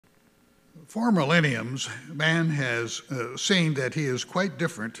For millenniums, man has seen that he is quite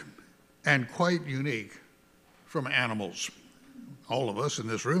different and quite unique from animals. All of us in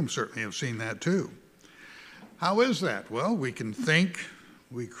this room certainly have seen that too. How is that? Well, we can think,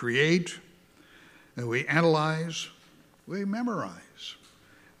 we create, we analyze, we memorize.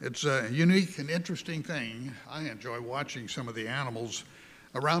 It's a unique and interesting thing. I enjoy watching some of the animals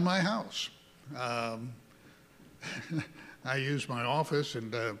around my house. I use my office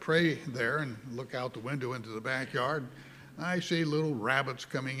and pray there and look out the window into the backyard. I see little rabbits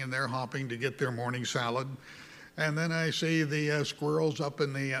coming in there hopping to get their morning salad. And then I see the squirrels up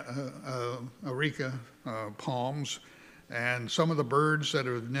in the areca palms. And some of the birds that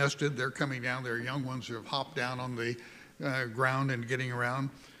have nested, they're coming down. Their young ones have hopped down on the ground and getting around.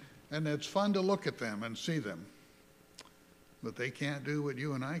 And it's fun to look at them and see them. But they can't do what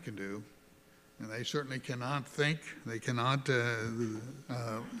you and I can do. And they certainly cannot think. They cannot,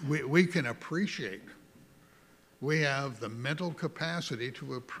 we can appreciate. We have the mental capacity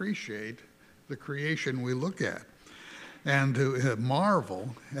to appreciate the creation we look at and to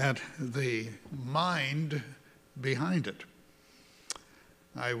marvel at the mind behind it.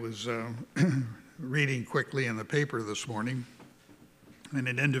 I was reading quickly in the paper this morning, and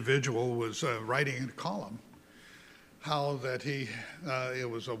an individual was writing a column how that it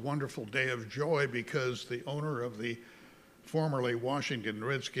was a wonderful day of joy because the owner of the formerly Washington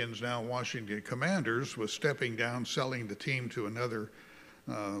Redskins, now Washington Commanders, was stepping down, selling the team to another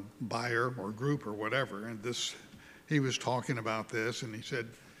buyer or group or whatever. And he was talking about this, and he said,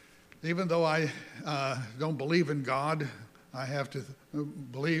 even though I don't believe in God, I have to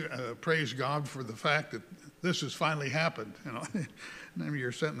praise God for the fact that this has finally happened. You know, and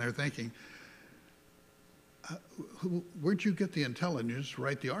you're sitting there thinking, where'd you get the intelligence to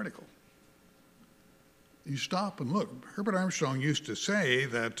write the article? You stop and look. Herbert Armstrong used to say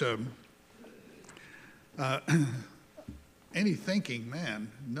that any thinking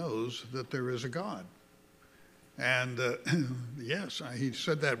man knows that there is a God. And yes, he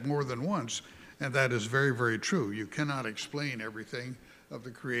said that more than once, and that is very, very true. You cannot explain everything of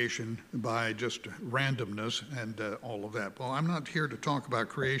the creation by just randomness and all of that. Well, I'm not here to talk about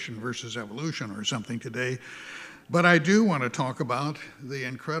creation versus evolution or something today, but I do want to talk about the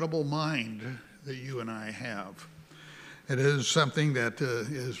incredible mind that you and I have. It is something that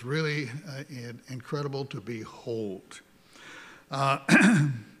is really incredible to behold. I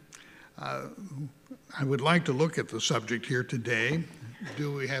would like to look at the subject here today.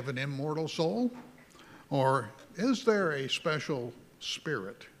 Do we have an immortal soul? Or is there a special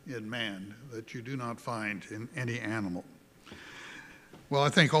spirit in man that you do not find in any animal? Well, I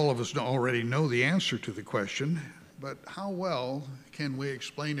think all of us already know the answer to the question, but how well can we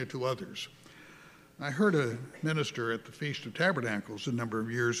explain it to others? I heard a minister at the Feast of Tabernacles a number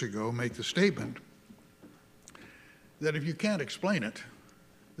of years ago make the statement that if you can't explain it,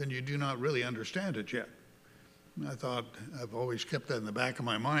 then you do not really understand it yet. And I thought, I've always kept that in the back of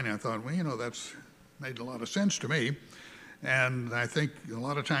my mind. I thought, well, you know, that's made a lot of sense to me. And I think a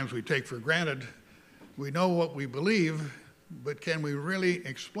lot of times we take for granted, we know what we believe, but can we really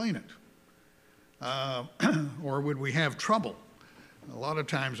explain it? Or would we have trouble? A lot of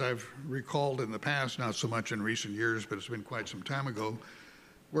times I've recalled in the past, not so much in recent years, but it's been quite some time ago,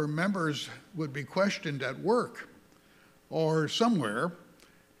 where members would be questioned at work or somewhere,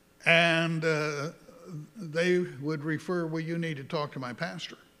 and they would refer, well, you need to talk to my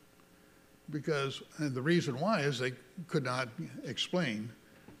pastor. Because the reason why is they could not explain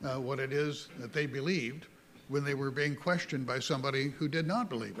what it is that they believed when they were being questioned by somebody who did not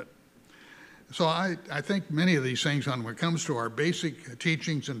believe it. So I think many of these things, when it comes to our basic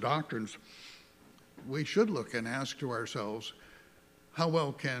teachings and doctrines, we should look and ask to ourselves, how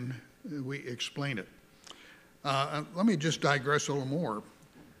well can we explain it? Let me just digress a little more.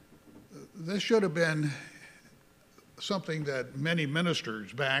 This should have been something that many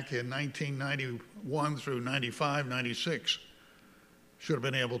ministers back in 1991 through 95, 96 should have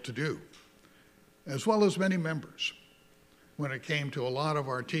been able to do, as well as many members, when it came to a lot of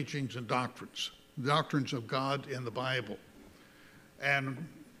our teachings and doctrines of God in the Bible. And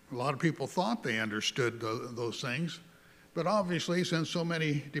a lot of people thought they understood those things, but obviously, since so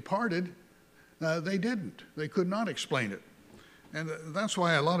many departed, they didn't. They could not explain it. And that's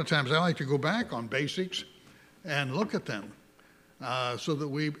why a lot of times I like to go back on basics and look at them so that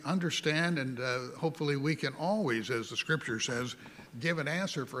we understand, and hopefully we can always, as the scripture says, give an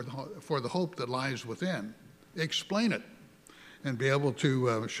answer for the hope that lies within. Explain it and be able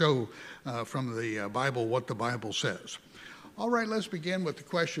to show from the Bible what the Bible says. All right, let's begin with the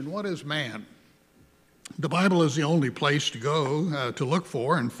question, what is man? The Bible is the only place to go to look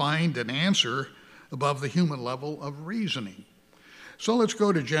for and find an answer above the human level of reasoning. So let's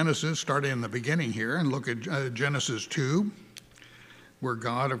go to Genesis, starting in the beginning here, and look at Genesis 2, where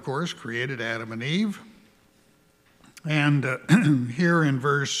God, of course, created Adam and Eve. And here in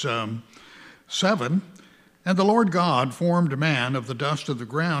verse 7, and the Lord God formed man of the dust of the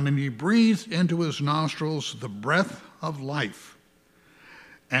ground, and he breathed into his nostrils the breath of life.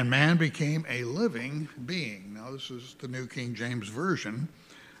 And man became a living being. Now, this is the New King James Version.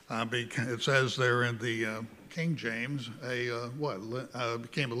 It says there in the King James,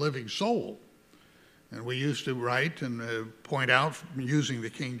 became a living soul. And we used to write and point out, using the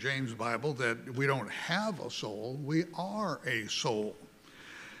King James Bible, that we don't have a soul, we are a soul.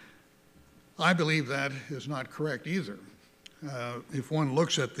 I believe that is not correct either. If one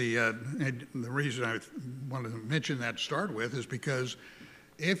looks at the reason I wanted to mention that to start with is because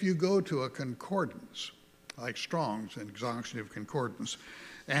if you go to a concordance, like Strong's Exhaustive Concordance,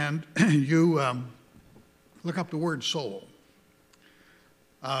 and you look up the word soul,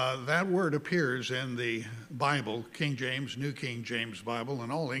 that word appears in the Bible, King James, New King James Bible,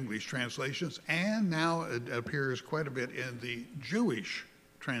 and all English translations, and now it appears quite a bit in the Jewish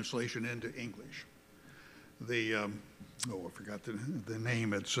translation into English. I forgot the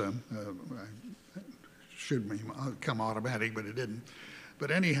name. It's should come automatic, but it didn't. But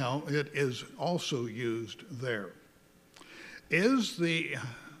anyhow, it is also used there. Is the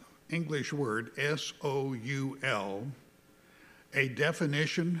English word S-O-U-L a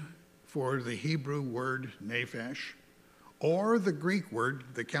definition for the Hebrew word nephesh, or the Greek word,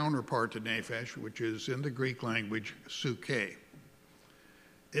 the counterpart to nephesh, which is in the Greek language, psyche?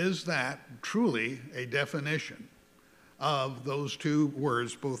 Is that truly a definition of those two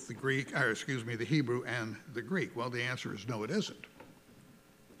words, both the Hebrew and the Greek? Well, the answer is no, it isn't.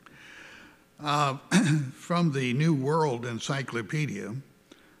 From the New World Encyclopedia,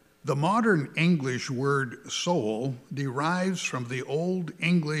 the modern English word soul derives from the Old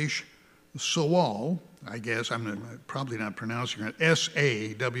English soul, I guess I'm probably not pronouncing it,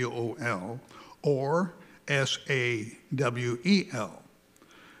 S-A-W-O-L, or S-A-W-E-L,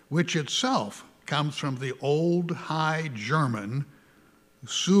 which itself comes from the Old High German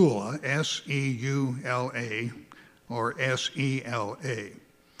Seula, S-E-U-L-A, or S-E-L-A.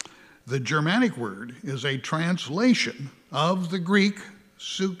 The Germanic word is a translation of the Greek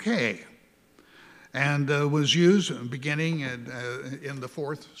psyche, and was used beginning in the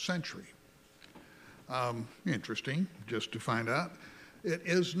 4th century. Interesting, just to find out. It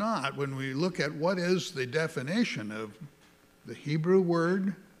is not, when we look at what is the definition of the Hebrew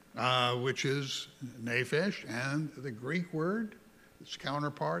word, which is nephesh, and the Greek word, its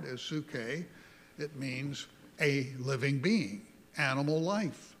counterpart is psyche, it means a living being, animal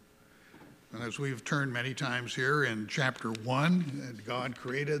life. And as we've turned many times here in chapter 1, God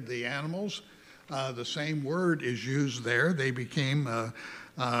created the animals. The same word is used there. They became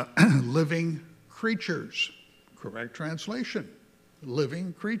living creatures. Correct translation.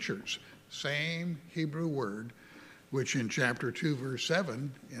 Living creatures. Same Hebrew word, which in chapter 2, verse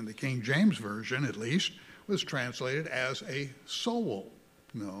 7, in the King James Version at least, was translated as a soul.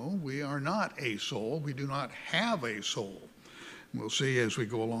 No, we are not a soul. We do not have a soul. We'll see as we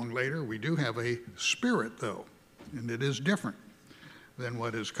go along later, we do have a spirit, though, and it is different than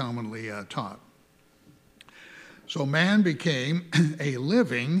what is commonly taught. So man became a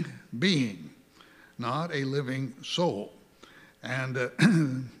living being, not a living soul. And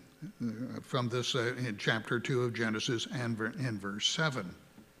from this in chapter 2 of Genesis and in verse 7.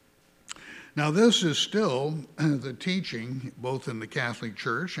 Now this is still the teaching both in the Catholic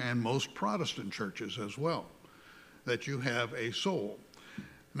Church and most Protestant churches as well, that you have a soul.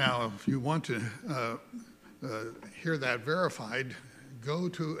 Now, if you want to hear that verified, go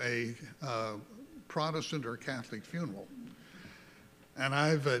to a Protestant or Catholic funeral. And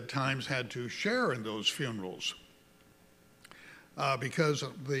I've at times had to share in those funerals because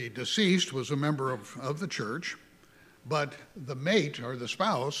the deceased was a member of the church, but the mate or the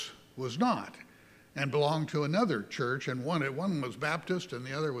spouse was not, and belonged to another church, and one was Baptist and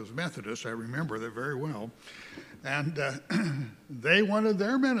the other was Methodist. I remember that very well. And they wanted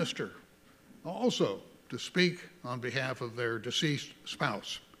their minister also to speak on behalf of their deceased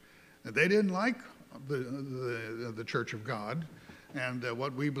spouse. And they didn't like the Church of God and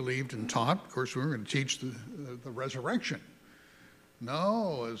what we believed and taught. Of course, we were going to teach the resurrection.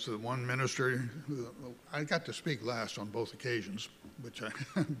 No, as the one minister, I got to speak last on both occasions, which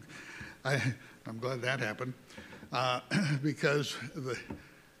I'm glad that happened, because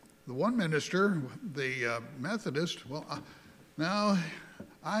the one minister, the Methodist, now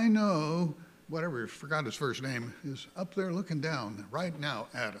I know whatever, I forgot his first name, is up there looking down right now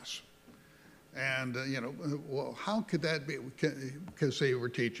at us. And, well, how could that be? Because they were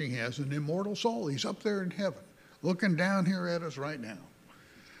teaching he has an immortal soul. He's up there in heaven, looking down here at us right now.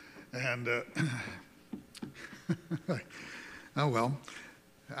 And, oh, well,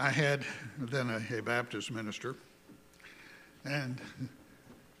 I had then a Baptist minister, and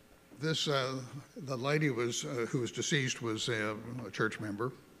this, the lady who was deceased was a church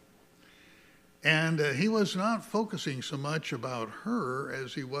member. And he was not focusing so much about her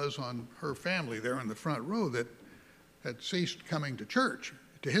as he was on her family there in the front row that had ceased coming to church,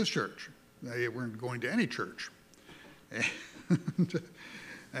 to his church. They weren't going to any church.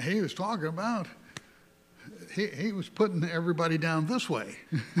 And he was talking about, he was putting everybody down this way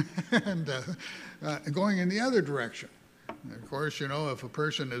and going in the other direction. And of course, if a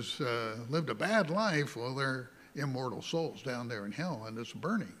person has lived a bad life, well, they're immortal souls down there in hell, and it's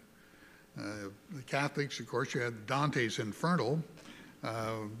burning. The Catholics, of course, you had Dante's Infernal.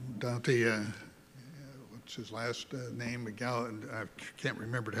 Dante, what's his last name? I can't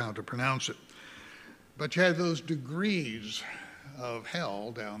remember how to pronounce it. But you had those degrees of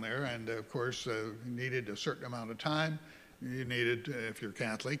hell down there, and of course, you needed a certain amount of time. You needed, if you're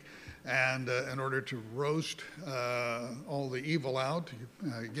Catholic, and in order to roast all the evil out,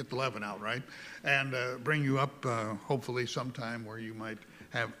 get the leaven out, right, and bring you up, hopefully, sometime where you might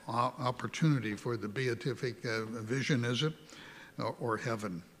have opportunity for the beatific vision, is it, or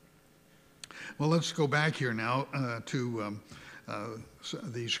heaven. Well, let's go back here now to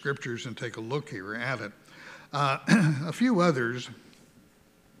these scriptures and take a look here at it. A few others.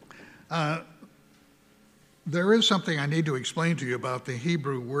 There is something I need to explain to you about the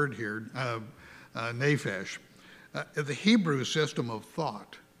Hebrew word here, nephesh. The Hebrew system of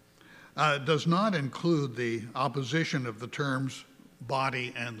thought does not include the opposition of the terms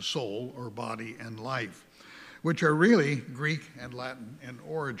body and soul, or body and life, which are really Greek and Latin in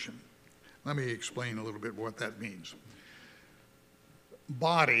origin. Let me explain a little bit what that means.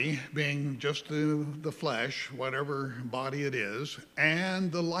 Body being just the flesh, whatever body it is,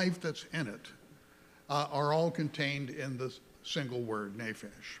 and the life that's in it are all contained in the single word,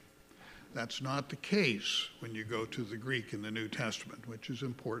 nephesh. That's not the case when you go to the Greek in the New Testament, which is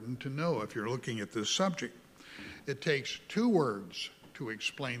important to know if you're looking at this subject. It takes two words to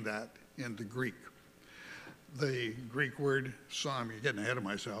explain that in the Greek. The Greek word, I'm getting ahead of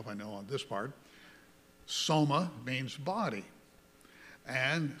myself, I know on this part. Soma means body,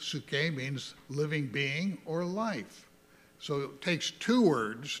 and suke means living being or life. So it takes two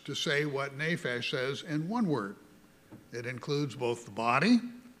words to say what nephesh says in one word. It includes both the body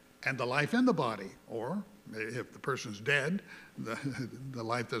and the life in the body, or if the person's dead, the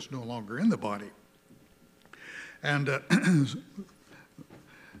life that's no longer in the body. And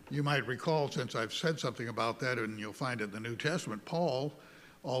you might recall, since I've said something about that, and you'll find it in the New Testament, Paul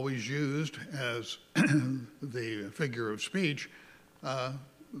always used as the figure of speech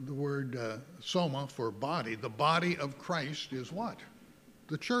the word soma for body. The body of Christ is what?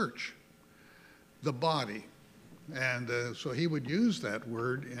 The church, the body. And so he would use that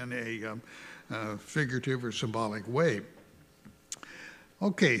word in a figurative or symbolic way.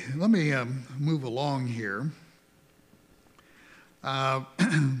 Okay, let me move along here. The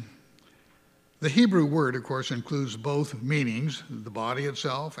Hebrew word, of course, includes both meanings, the body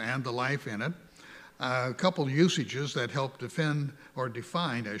itself and the life in it. A couple usages that help define,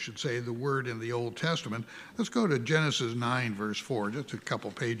 I should say, the word in the Old Testament. Let's go to Genesis 9, verse 4, just a couple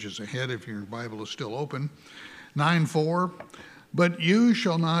pages ahead if your Bible is still open. 9:4, but you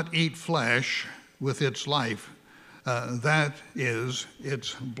shall not eat flesh with its life, that is,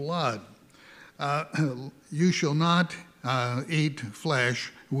 its blood. You shall not eat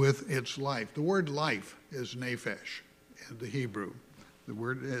flesh with its life. The word life is nephesh in the Hebrew. The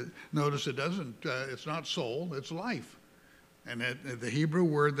word, notice it doesn't, it's not soul, it's life. And the Hebrew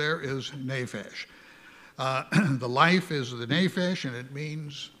word there is nephesh. The life is the nephesh, and it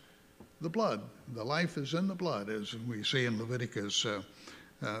means the blood. The life is in the blood, as we see in Leviticus,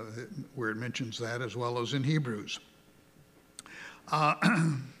 where it mentions that, as well as in Hebrews.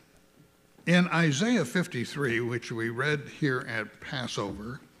 In Isaiah 53, which we read here at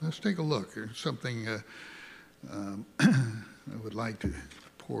Passover, let's take a look. There's something I would like to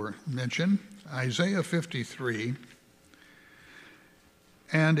mention. Isaiah 53,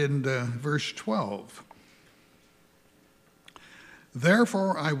 and in verse 12.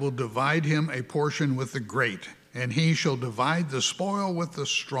 Therefore I will divide him a portion with the great, and he shall divide the spoil with the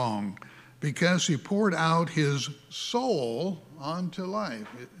strong, because he poured out his soul unto life.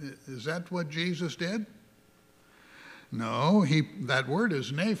 Is that what Jesus did? No, that word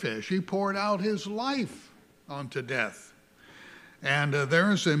is nephesh. He poured out his life unto death. And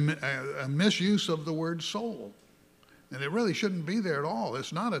there is a misuse of the word soul. And it really shouldn't be there at all.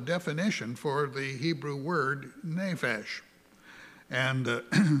 It's not a definition for the Hebrew word nephesh. And,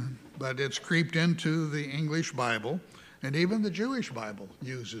 but it's creeped into the English Bible, and even the Jewish Bible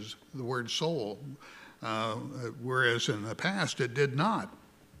uses the word soul, whereas in the past it did not.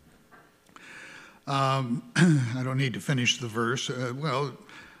 I don't need to finish the verse.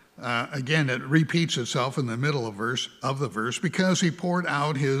 Again, it repeats itself in the middle of the verse because he poured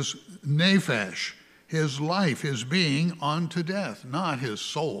out his nephesh, his life, his being, unto death, not his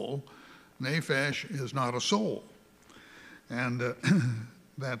soul. Nephesh is not a soul. And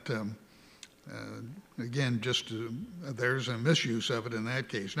again, there's a misuse of it in that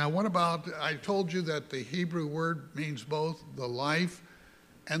case. Now, what about, I told you that the Hebrew word means both the life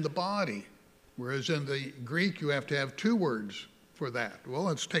and the body, whereas in the Greek you have to have two words for that. Well,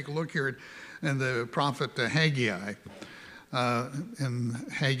 let's take a look here in the prophet Haggai. In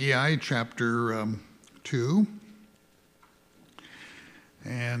Haggai chapter 2,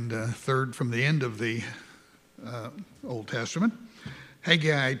 and third from the end of the Old Testament,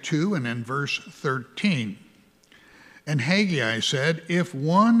 Haggai 2 and in verse 13. And Haggai said, if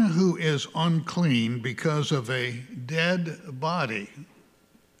one who is unclean because of a dead body,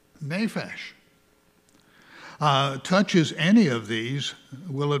 nephesh, touches any of these,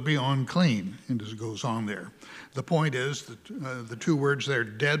 will it be unclean? And it goes on there. The point is that the two words there,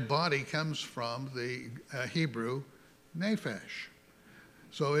 dead body, comes from the Hebrew nephesh.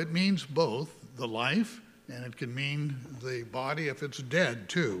 So it means both the life, and it can mean the body if it's dead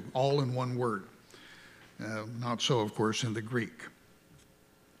too, all in one word. Not so, of course, in the Greek.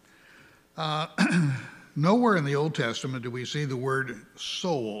 Nowhere in the Old Testament do we see the word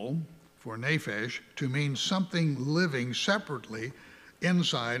soul for nephesh to mean something living separately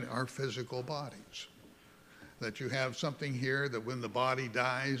inside our physical bodies. That you have something here that when the body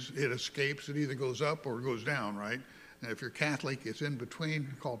dies, it escapes, it either goes up or goes down, right? And if you're Catholic, it's in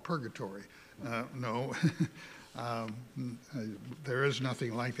between, called purgatory. No, there is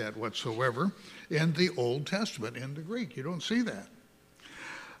nothing like that whatsoever in the Old Testament, in the Greek. You don't see that.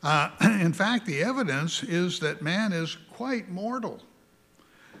 In fact, the evidence is that man is quite mortal.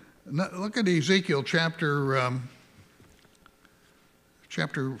 Look at Ezekiel chapter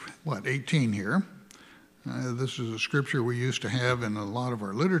 18 here. This is a scripture we used to have in a lot of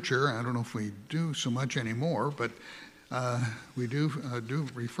our literature. I don't know if we do so much anymore, but we do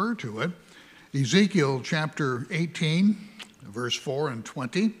refer to it. Ezekiel chapter 18, verse 4 and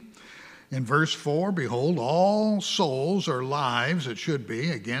 20. In verse 4, behold, all souls or lives, it should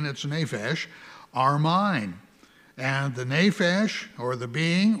be, again it's nephesh, are mine. And the nephesh, or the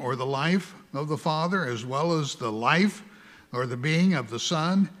being, or the life of the Father, as well as the life, or the being of the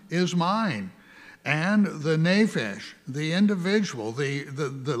Son, is mine. And the nephesh, the individual, the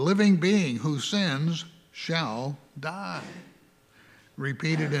living being who sins, shall die.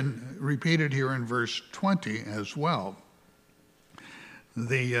 Repeated here in verse 20 as well.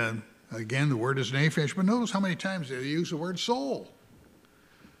 Again, the word is nephesh, but notice how many times they use the word soul.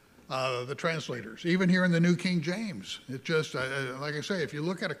 The translators, even here in the New King James, it just, like I say, if you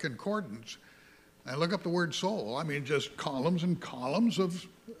look at a concordance and look up the word soul, I mean, just columns and columns of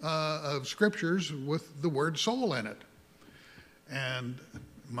scriptures with the word soul in it. And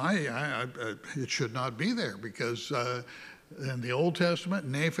it should not be there because in the Old Testament,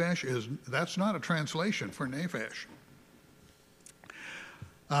 nephesh that's not a translation for nephesh.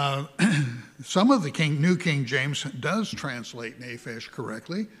 Some of the New King James does translate nephesh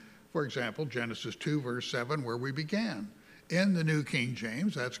correctly. For example, Genesis 2, verse 7, where we began. In the New King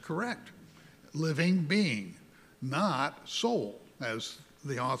James, that's correct. Living being, not soul, as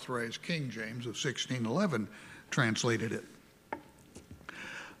the Authorized King James of 1611 translated it.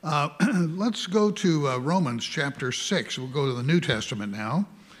 Let's go to Romans chapter 6. We'll go to the New Testament now.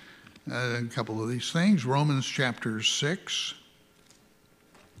 A couple of these things. Romans chapter 6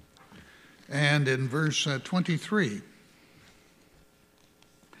 and in verse 23.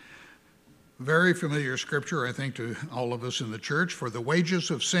 Very familiar scripture, I think, to all of us in the church. For the wages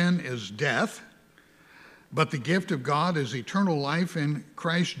of sin is death, but the gift of God is eternal life in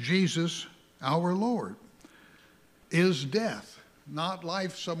Christ Jesus our Lord. Is death, not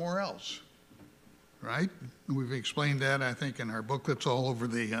life somewhere else, right? We've explained that, I think, in our booklets all over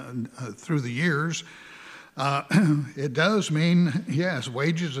through the years. It does mean, yes,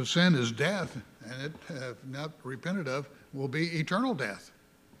 wages of sin is death, and it, if not repented of, will be eternal death.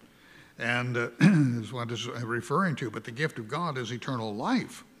 And is what it's referring to. But the gift of God is eternal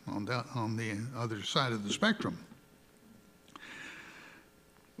life on the other side of the spectrum.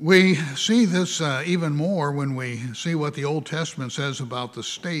 We see this even more when we see what the Old Testament says about the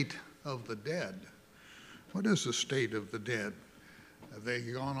state of the dead. What is the state of the dead? Have they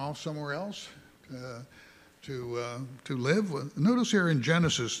gone off somewhere else to live? Notice here in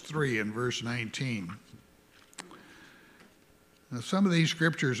Genesis 3 and verse 19. Now, some of these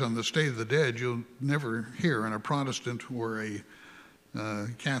scriptures on the state of the dead you'll never hear in a Protestant or a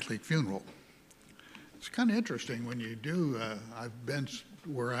Catholic funeral. It's kind of interesting when you do. I've been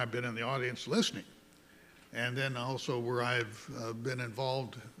where I've been in the audience listening, and then also where I've been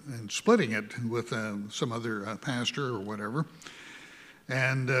involved in splitting it with some other pastor or whatever.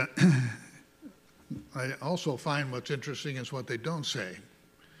 And I also find what's interesting is what they don't say.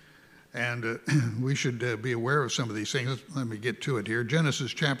 And we should be aware of some of these things. Let me get to it here.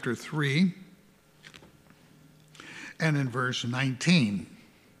 Genesis chapter 3 and in verse 19.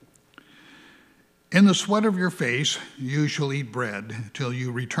 In the sweat of your face you shall eat bread till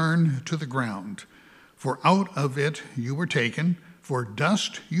you return to the ground. For out of it you were taken, for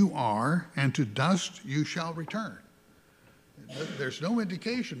dust you are, and to dust you shall return. There's no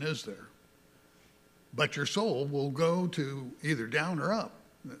indication, is there? But your soul will go to either down or up.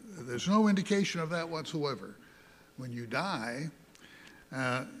 There's no indication of that whatsoever. When you die,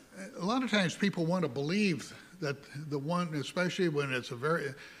 a lot of times people want to believe that the one, especially when it's a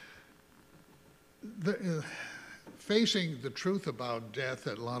very, facing the truth about death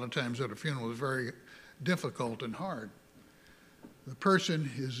a lot of times at a funeral is very difficult and hard. The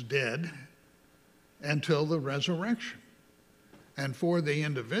person is dead until the resurrection. And for the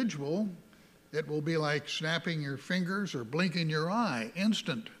individual, it will be like snapping your fingers or blinking your eye,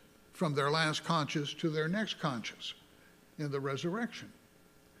 instant from their last conscious to their next conscious in the resurrection.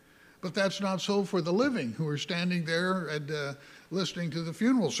 But that's not so for the living who are standing there and listening to the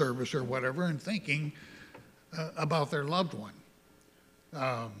funeral service or whatever and thinking about their loved one.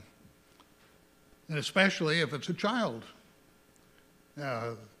 And especially if it's a child.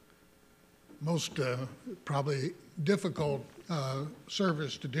 Most probably difficult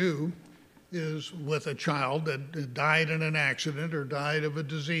service to do is with a child that died in an accident or died of a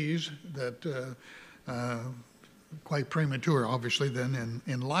disease that quite premature, obviously, then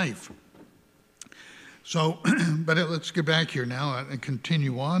in life. So, but let's get back here now and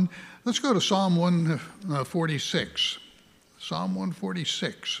continue on. Let's go to Psalm 146. Psalm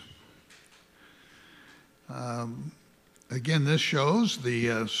 146. Again, this shows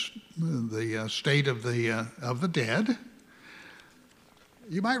the state of the dead.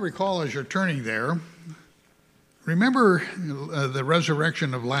 You might recall as you're turning there, remember the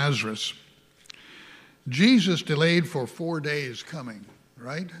resurrection of Lazarus. Jesus delayed for 4 days coming,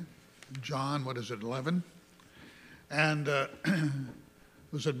 right? John, 11? And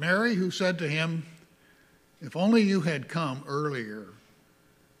was it Mary who said to him, if only you had come earlier,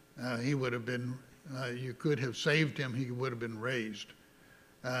 he would have been, you could have saved him, he would have been raised.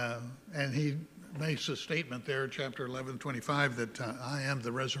 And he makes a statement there, chapter 11:25, that I am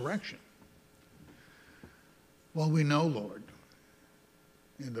the resurrection. Well, we know, Lord,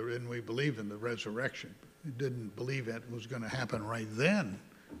 and we believe in the resurrection. We didn't believe it was going to happen right then.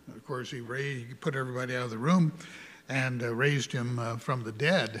 Of course, he put everybody out of the room and raised him from the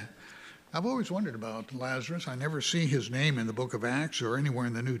dead. I've always wondered about Lazarus. I never see his name in the book of Acts or anywhere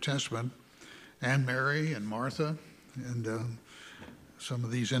in the New Testament. And Mary and Martha and some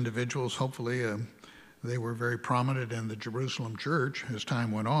of these individuals, hopefully, they were very prominent in the Jerusalem church as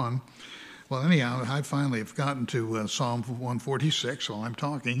time went on. Well, anyhow, I finally have gotten to Psalm 146 while I'm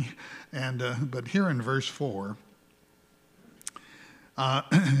talking. But here in verse 4,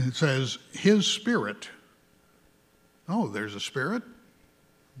 it says, his spirit. Oh, there's a spirit?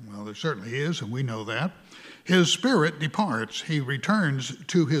 Well, there certainly is, and we know that. His spirit departs. He returns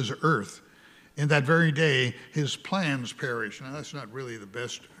to his earth. In that very day, his plans perish. Now, that's not really the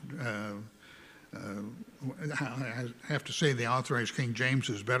best. I have to say the Authorized King James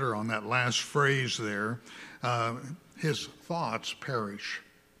is better on that last phrase there. His thoughts perish,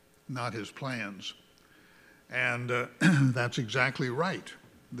 not his plans. And that's exactly right.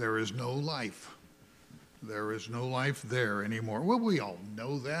 There is no life. There is no life there anymore. Well, we all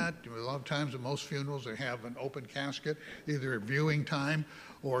know that. A lot of times at most funerals they have an open casket, either at viewing time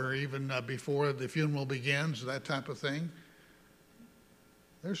or even before the funeral begins, that type of thing.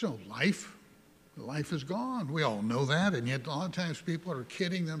 There's no life. Life is gone. We all know that, and yet a lot of times people are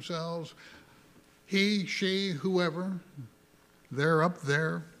kidding themselves. He, she, whoever, they're up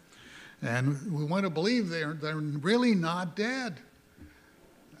there, and we want to believe they're really not dead.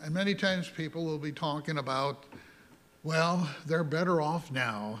 And many times people will be talking about, well, they're better off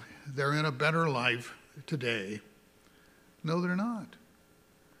now. They're in a better life today. No, they're not.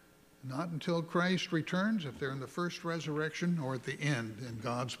 not until Christ returns, if they're in the first resurrection or at the end in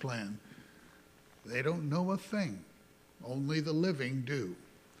God's plan. They don't know a thing. Only the living do.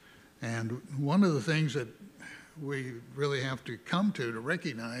 And one of the things that we really have to come to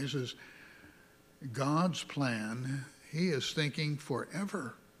recognize is God's plan. He is thinking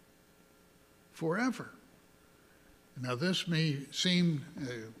forever. Forever. Now this may seem,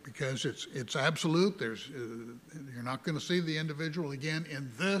 because it's absolute, you're not going to see the individual again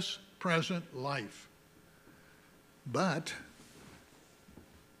in this present life. But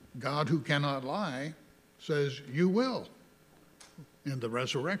God, who cannot lie, says you will in the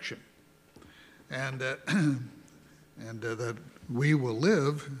resurrection. And that we will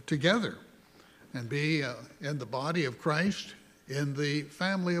live together and be in the body of Christ, in the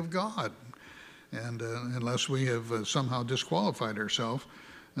family of God. And unless we have somehow disqualified ourselves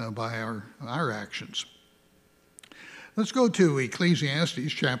by our actions. Let's go to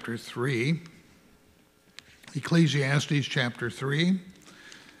Ecclesiastes chapter 3. Ecclesiastes chapter 3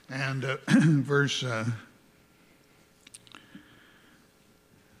 and verse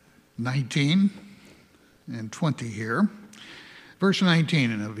 19 and 20 here. Verse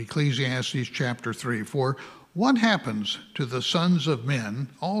 19 of Ecclesiastes chapter 3. For what happens to the sons of men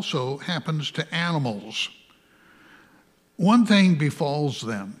also happens to animals. One thing befalls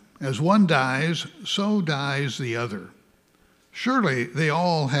them. As one dies, so dies the other. Surely they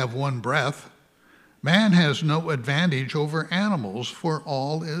all have one breath. Man has no advantage over animals, for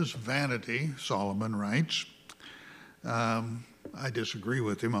all is vanity, Solomon writes. I disagree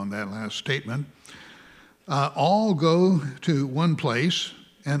with him on that last statement. All go to one place,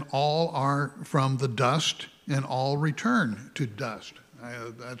 and all are from the dust, and all return to dust.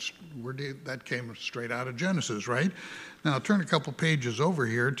 That came straight out of Genesis, right? Now turn a couple pages over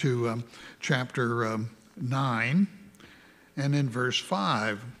here to chapter 9 and in verse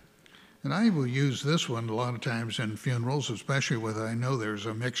 5. And I will use this one a lot of times in funerals, especially when I know there's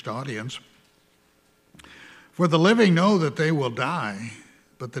a mixed audience. For the living know that they will die,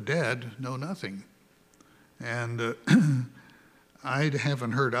 but the dead know nothing. And I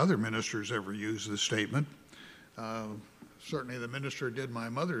haven't heard other ministers ever use this statement. Certainly the minister who did my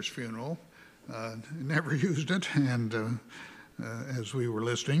mother's funeral never used it, and as we were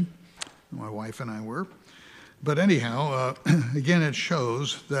listening, my wife and I were. But anyhow, again, it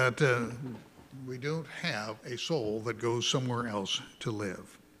shows that we don't have a soul that goes somewhere else to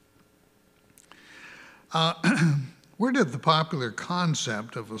live. Where did the popular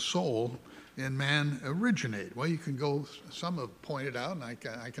concept of a soul in man originate? Well, you can go, some have pointed out, and I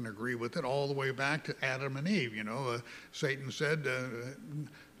can agree with it, all the way back to Adam and Eve. You know, Satan said,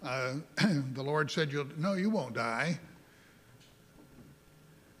 the Lord said, no, you won't die.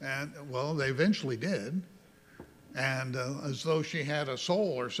 And, well, they eventually did. And as though she had a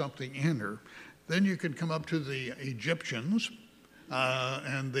soul or something in her. Then you can come up to the Egyptians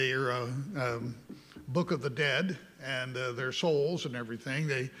and their Book of the Dead and their souls and everything.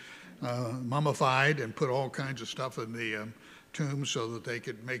 They mummified and put all kinds of stuff in the tombs so that they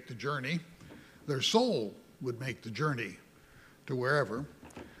could make the journey. Their soul would make the journey to wherever.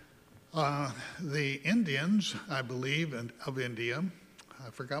 The Indians, I believe, of India, I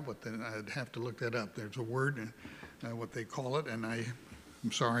forgot I'd have to look that up. There's a word, what they call it, and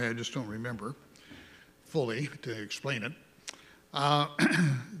I'm sorry, I just don't remember fully to explain it.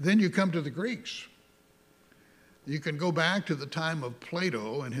 Then you come to the Greeks. You can go back to the time of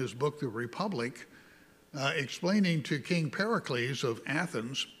Plato in his book, The Republic, explaining to King Pericles of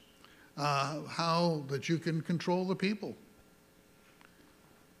Athens how that you can control the people.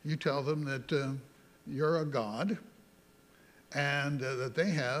 You tell them that you're a god and that they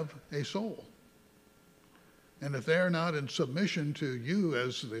have a soul. And if they're not in submission to you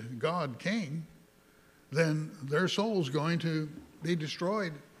as the God king, then their soul's going to be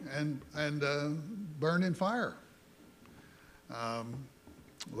destroyed and burned in fire.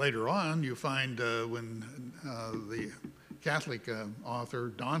 Later on, you find when the Catholic author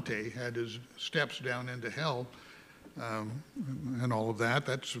Dante had his steps down into hell and all of that,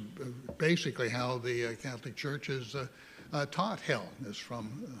 that's basically how the Catholic Church has taught hell, is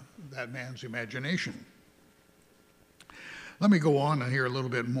from that man's imagination. Let me go on here a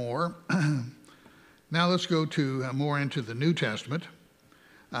little bit more. Now let's go to more into the New Testament.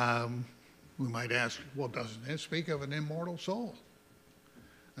 We might ask, well, doesn't it speak of an immortal soul?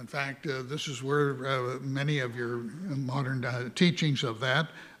 In fact, this is where many of your modern teachings of that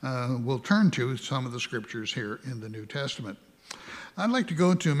will turn to some of the scriptures here in the New Testament. I'd like to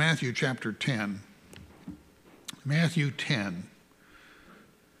go to Matthew chapter 10. Matthew 10.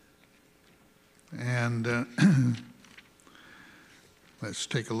 And Let's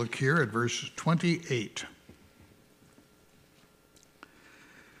take a look here at verse 28.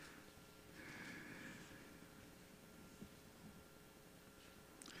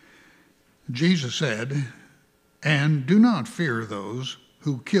 Jesus said, "And do not fear those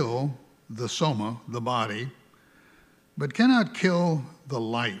who kill the soma, the body, but cannot kill the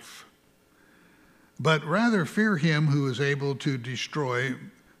life. But rather fear him who is able to destroy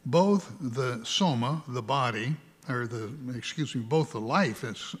both the soma, the body, both the life,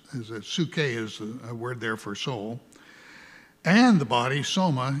 as suke is a word there for soul, and the body,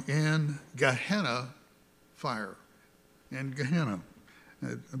 soma, in Gehenna fire, in Gehenna,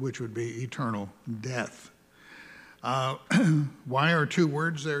 which would be eternal death." Why are two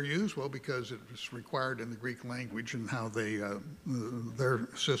words there used? Well, because it's required in the Greek language and how they their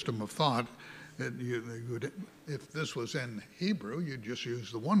system of thought. If this was in Hebrew, you'd just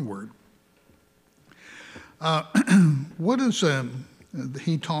use the one word. What is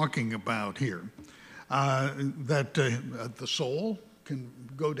he talking about here? That the soul can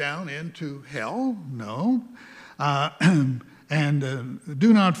go down into hell? No. And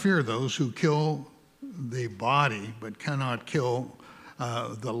do not fear those who kill the body but cannot kill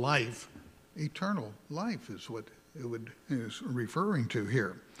the life. Eternal life is what is referring to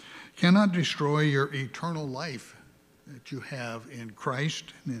here. Cannot destroy your eternal life that you have in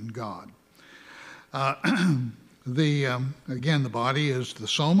Christ and in God. Again, the body is the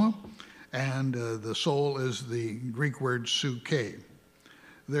soma, and the soul is the Greek word suke.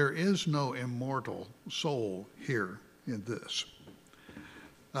 There is no immortal soul here in this.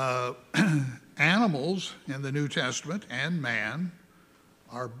 Animals in the New Testament and man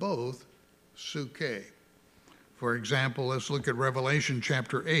are both suke. For example, let's look at Revelation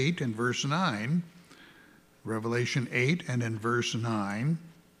chapter 8 and verse 9. Revelation 8 and in verse 9.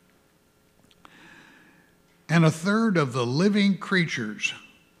 "And a third of the living creatures,"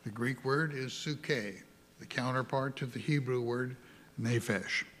 the Greek word is suke, the counterpart to the Hebrew word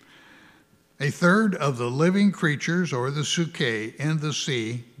nephesh. "A third of the living creatures, or the suke, in the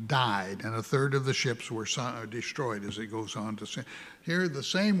sea died, and a third of the ships were destroyed," as it goes on to say. Here, the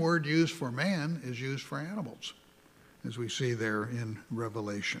same word used for man is used for animals, as we see there in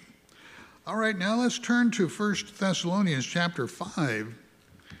Revelation. All right, now let's turn to 1 Thessalonians chapter 5.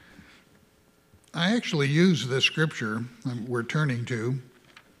 I actually use this scripture we're turning to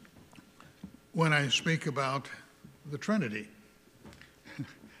when I speak about the Trinity.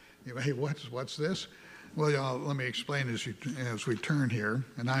 Hey, what's this? Well, let me explain as we turn here,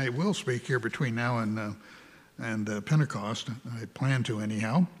 and I will speak here between now and Pentecost. I plan to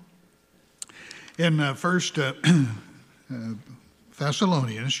anyhow. In 1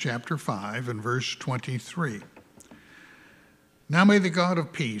 Thessalonians chapter 5 and verse 23. "Now may the God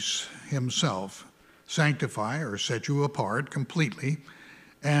of peace himself sanctify or set you apart completely,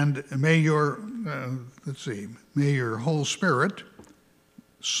 and may your whole spirit,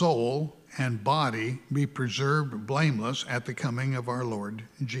 soul, and body be preserved blameless at the coming of our Lord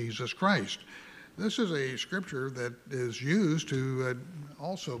Jesus Christ." This is a scripture that is used to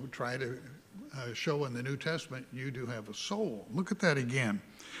also try to show in the New Testament you do have a soul. Look at that again.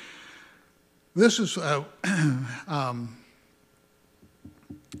 This is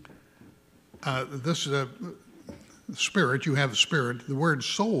spirit. You have a spirit. The word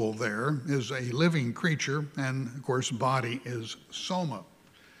soul there is a living creature, and of course body is soma.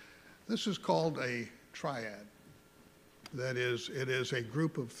 This is called a triad. That is, it is a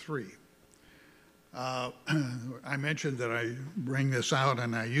group of three. I mentioned that I bring this out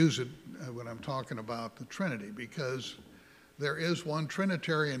and I use it when I'm talking about the Trinity, because there is one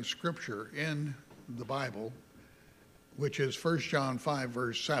Trinitarian scripture in the Bible, which is 1 John 5,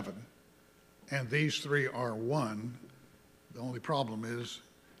 verse 7. And these three are one. The only problem is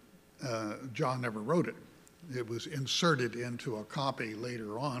John never wrote it. It was inserted into a copy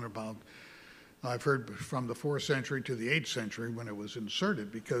later on I've heard from the 4th century to the 8th century when it was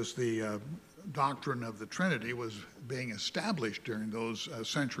inserted, because the doctrine of the Trinity was being established during those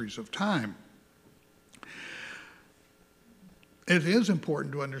centuries of time. It is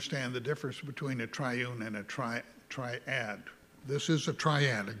important to understand the difference between a triune and a triad. This is a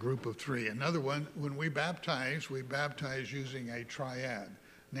triad, a group of three. Another one, when we baptize using a triad,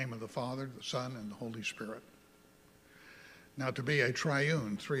 name of the Father, the Son, and the Holy Spirit. Now, to be a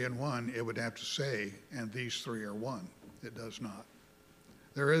triune, 3 in 1, it would have to say, "and these three are one." It does not.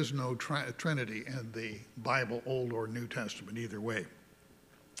 There is no Trinity in the Bible, Old or New Testament, either way.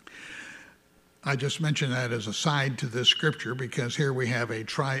 I just mentioned that as a side to this scripture, because here we have a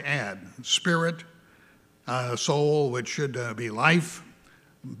triad: spirit, soul, which should be life,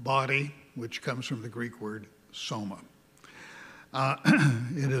 body, which comes from the Greek word soma.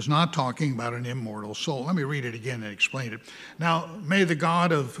 It is not talking about an immortal soul. Let me read it again and explain it. Now, may the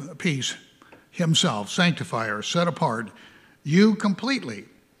God of peace himself sanctify or set apart you completely,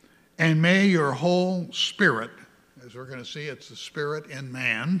 and may your whole spirit, as we're going to see, it's the spirit in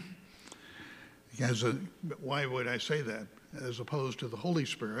man. Why would I say that as opposed to the Holy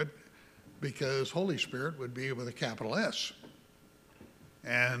Spirit? Because Holy Spirit would be with a capital S.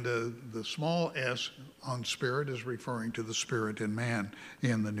 And the small s on spirit is referring to the spirit in man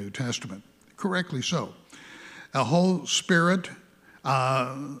in the New Testament. Correctly so. A whole spirit,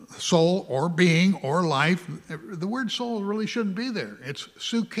 soul, or being, or life. The word soul really shouldn't be there. It's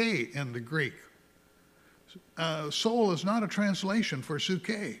suke in the Greek. Soul is not a translation for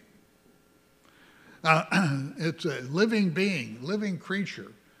suke. It's a living being, living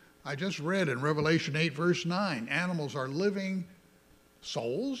creature. I just read in Revelation 8, verse 9, animals are living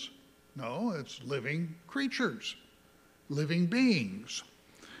souls? No, it's living creatures, living beings.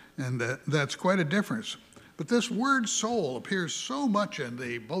 And that's quite a difference. But this word soul appears so much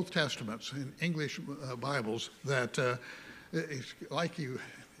in both Testaments, in English Bibles, that it's like you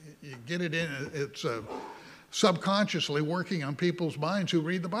get it in, it's subconsciously working on people's minds who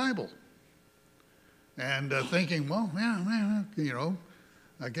read the Bible. And thinking, well, yeah,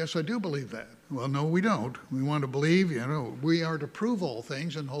 I guess I do believe that. Well, no, we don't. We want to believe, we are to prove all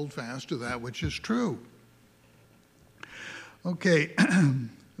things and hold fast to that which is true. Okay,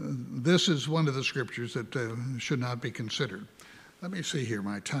 this is one of the scriptures that should not be considered. Let me see here,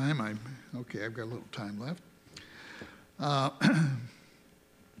 my time. I've got a little time left.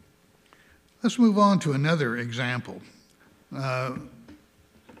 Let's move on to another example.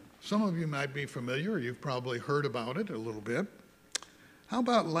 Some of you might be familiar, you've probably heard about it a little bit. How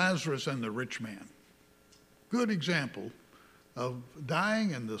about Lazarus and the rich man? Good example of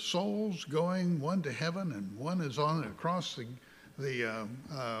dying and the souls going, one to heaven and one is on across the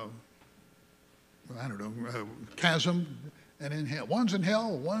chasm and in hell. One's in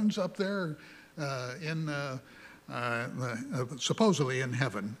hell, one's up there supposedly in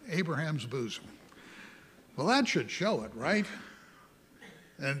heaven, Abraham's bosom. Well, that should show it, right?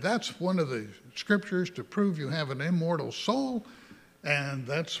 And that's one of the scriptures to prove you have an immortal soul. And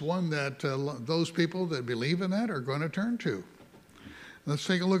that's one that those people that believe in that are going to turn to. Let's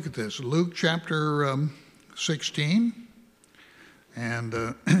take a look at this. Luke chapter 16. And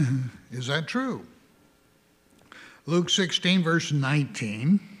is that true? Luke 16, verse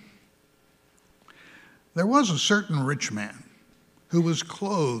 19. There was a certain rich man who was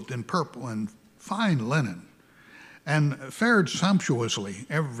clothed in purple and fine linen and fared sumptuously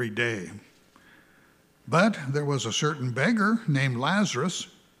every day. But there was a certain beggar named Lazarus,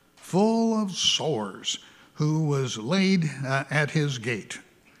 full of sores, who was laid at his gate,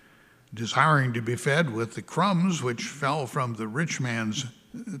 desiring to be fed with the crumbs which fell from the rich man's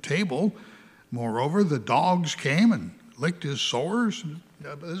table. Moreover, the dogs came and licked his sores.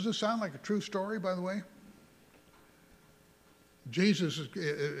 Does this sound like a true story, by the way? Jesus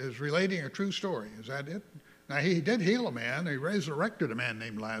is relating a true story. Is that it? Now, he did heal a man. He resurrected a man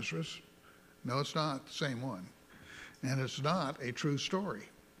named Lazarus. No, it's not the same one. And it's not a true story.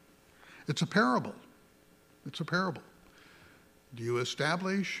 It's a parable. It's a parable. Do you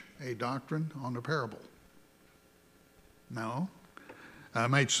establish a doctrine on a parable? No. I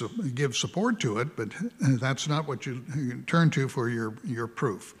might give support to it, but that's not what you turn to for your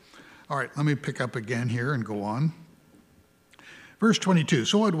proof. All right, let me pick up again here and go on. Verse 22,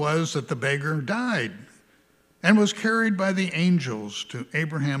 so it was that the beggar died and was carried by the angels to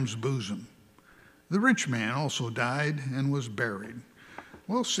Abraham's bosom. The rich man also died and was buried.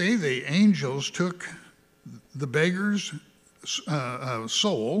 Well, see, the angels took the beggar's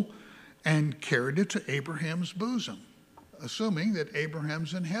soul and carried it to Abraham's bosom, assuming that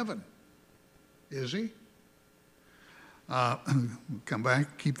Abraham's in heaven. Is he? Come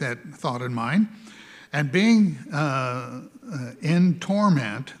back, keep that thought in mind. And being in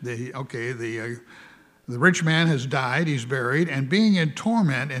torment, the rich man has died, he's buried, and being in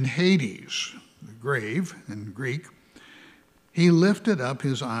torment in Hades, the grave in Greek, he lifted up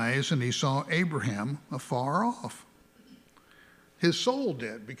his eyes and he saw Abraham afar off. His soul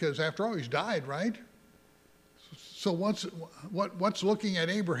did, because after all, he's died, right? So what's looking at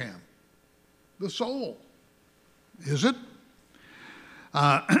Abraham? The soul. Is it?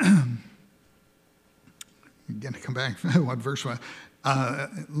 Again, to come back, what verse was?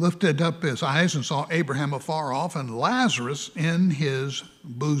 Lifted up his eyes and saw Abraham afar off and Lazarus in his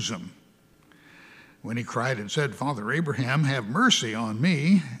bosom. When he cried and said, Father Abraham, have mercy on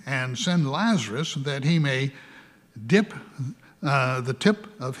me and send Lazarus that he may dip the tip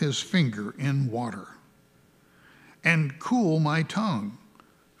of his finger in water and cool my tongue,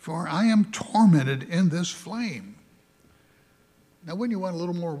 for I am tormented in this flame. Now, wouldn't you want a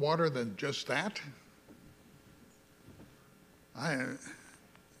little more water than just that?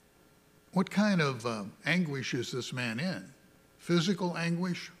 What kind of anguish is this man in? Physical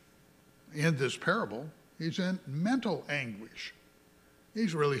anguish? In this parable, he's in mental anguish.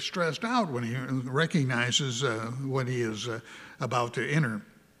 He's really stressed out when he recognizes what he is about to enter.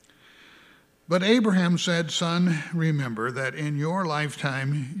 But Abraham said, Son, remember that in your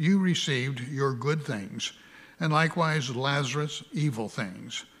lifetime you received your good things, and likewise Lazarus evil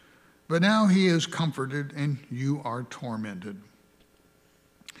things. But now he is comforted and you are tormented.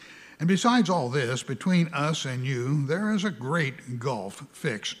 And besides all this, between us and you, there is a great gulf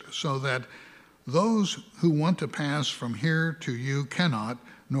fixed, so that those who want to pass from here to you cannot,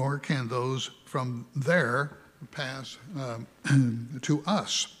 nor can those from there pass to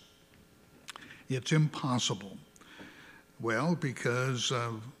us. It's impossible. Well, because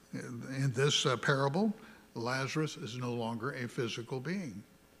in this parable, Lazarus is no longer a physical being.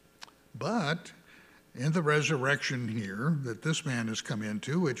 But in the resurrection here that this man has come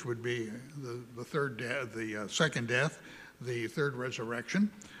into, which would be the second death, the third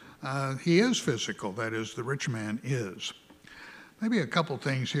resurrection, he is physical. That is, the rich man is. Maybe a couple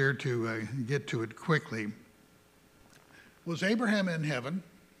things here to get to it quickly. Was Abraham in heaven?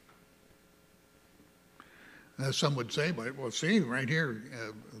 Some would say, but we'll see right here,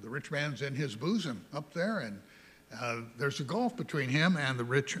 the rich man's in his bosom up there, and there's a gulf between him and the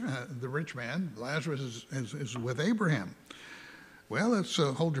rich man. Lazarus is with Abraham. Well, let's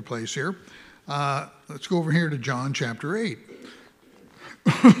hold your place here. Let's go over here to John chapter 8.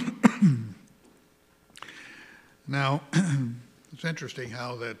 Now, it's interesting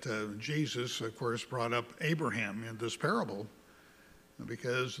how that Jesus, of course, brought up Abraham in this parable,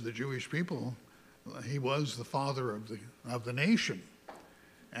 because the Jewish people, he was the father of the nation,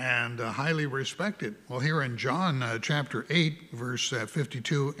 and highly respected. Well, here in John chapter 8, verse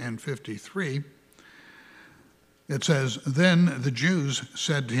 52 and 53, it says, Then the Jews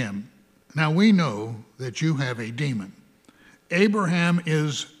said to him, Now we know that you have a demon. Abraham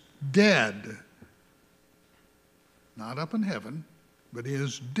is dead. Not up in heaven, but he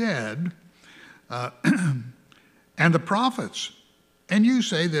is dead. And the prophets. And you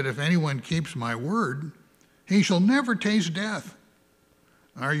say that if anyone keeps my word, he shall never taste death.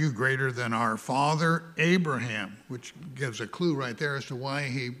 Are you greater than our father Abraham? Which gives a clue right there as to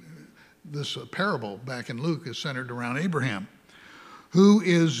why this parable back in Luke is centered around Abraham, who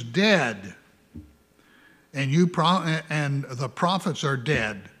is dead, and the prophets are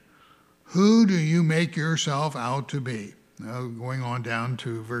dead. Who do you make yourself out to be? Now, going on down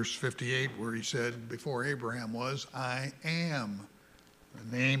to verse 58, where he said, before Abraham was, I am.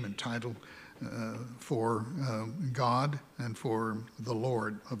 A name and title for God and for the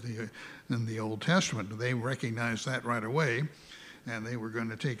Lord in the Old Testament. They recognized that right away, and they were going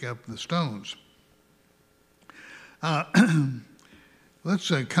to take up the stones.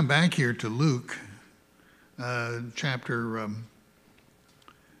 Let's come back here to Luke chapter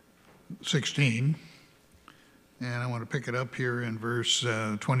 16, and I want to pick it up here in verse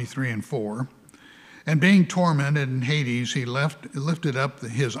 23 and 4. And being tormented in Hades, he lifted up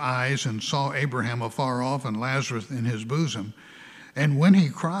his eyes and saw Abraham afar off and Lazarus in his bosom. And when he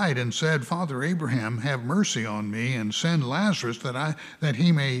cried and said, Father Abraham, have mercy on me, and send Lazarus that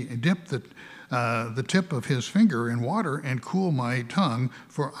he may dip the tip of his finger in water and cool my tongue,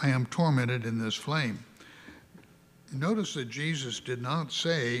 for I am tormented in this flame. Notice that Jesus did not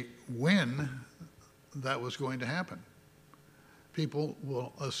say when that was going to happen. People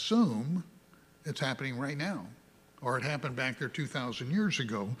will assume it's happening right now, or it happened back there 2,000 years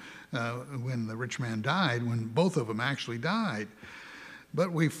ago when the rich man died, when both of them actually died.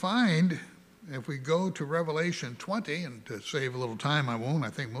 But we find, if we go to Revelation 20, and to save a little time, I won't.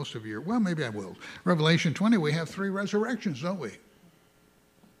 I think most of you well, maybe I will. Revelation 20, we have 3 resurrections, don't we?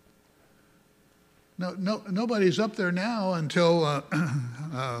 No, nobody's up there now until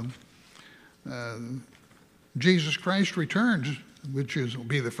Jesus Christ returns, which will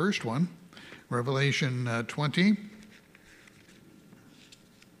be the first one. Revelation 20.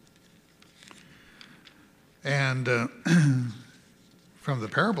 And from the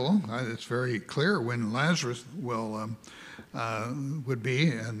parable, it's very clear when Lazarus would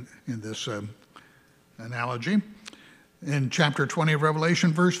be in this analogy. In chapter 20 of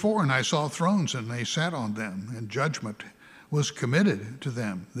Revelation, verse 4, and I saw thrones, and they sat on them, and judgment was committed to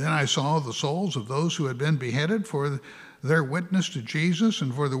them. Then I saw the souls of those who had been beheaded for their witness to Jesus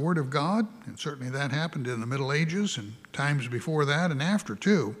and for the word of God, and certainly that happened in the Middle Ages and times before that and after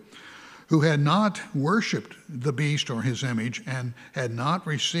too, who had not worshipped the beast or his image, and had not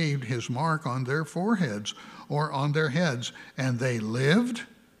received his mark on their foreheads or on their heads. And they lived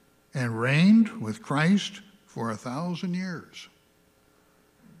and reigned with Christ for 1,000 years.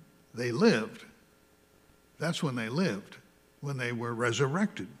 They lived. That's when they lived, when they were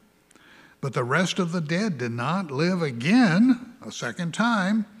resurrected. But the rest of the dead did not live again a second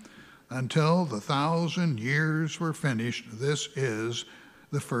time until the 1,000 years were finished. This is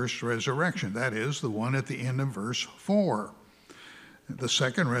the first resurrection. That is the one at the end of verse 4. The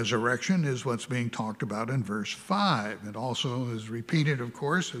second resurrection is what's being talked about in verse 5. It also is repeated, of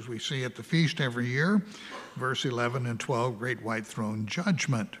course, as we see at the feast every year, verse 11 and 12, great white throne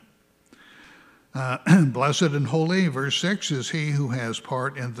judgment. Blessed and holy, verse 6, is he who has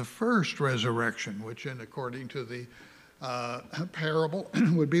part in the first resurrection, which, according to the parable,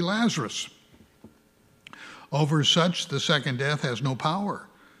 would be Lazarus. Over such the second death has no power,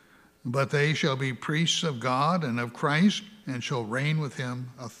 but they shall be priests of God and of Christ, and shall reign with him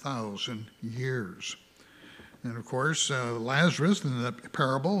 1,000 years. And of course, Lazarus, in the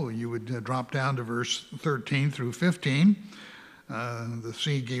parable, you would drop down to verse 13 through 15. The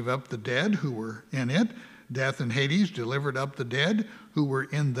sea gave up the dead who were in it. Death and Hades delivered up the dead who were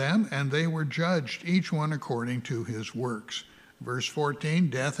in them, and they were judged, each one according to his works. Verse 14,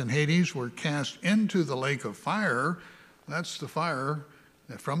 death and Hades were cast into the lake of fire. That's the fire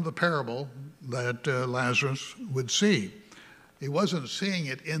from the parable that Lazarus would see. He wasn't seeing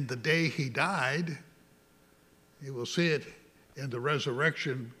it in the day he died. He will see it in the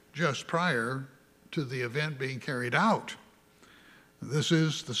resurrection just prior to the event being carried out. This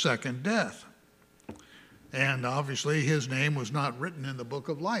is the second death. And obviously his name was not written in the book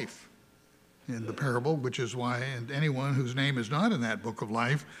of life in the parable, which is why anyone whose name is not in that book of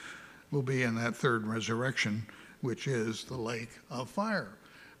life will be in that third resurrection, which is the lake of fire.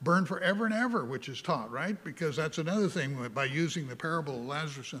 Burn forever and ever, which is taught, right? Because that's another thing, by using the parable of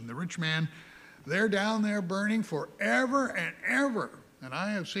Lazarus and the rich man, they're down there burning forever and ever. And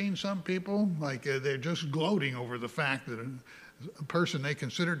I have seen some people, like they're just gloating over the fact that a person they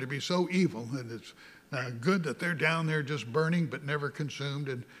consider to be so evil that it's good that they're down there just burning but never consumed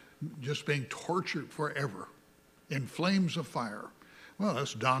and just being tortured forever in flames of fire. Well,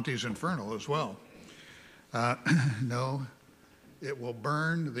 that's Dante's Inferno as well. No, it will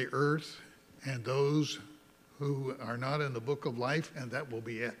burn the earth and those who are not in the book of life, and that will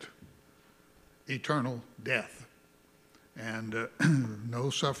be it. Eternal death. And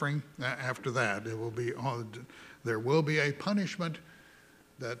no suffering after that. It will be there will be a punishment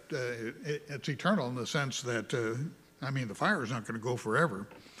that it's eternal in the sense that, the fire is not going to go forever,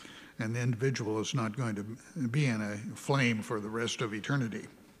 and the individual is not going to be in a flame for the rest of eternity.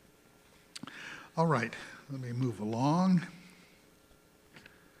 All right, let me move along.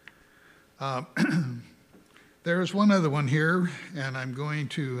 There's one other one here, and I'm going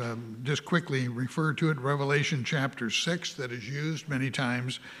to just quickly refer to it, Revelation chapter 6, that is used many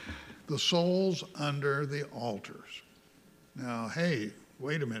times, the souls under the altars. Now, hey,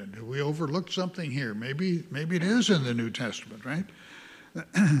 wait a minute, have we overlooked something here? Maybe it is in the New Testament, right?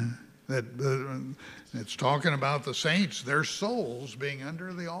 It's talking about the saints, their souls being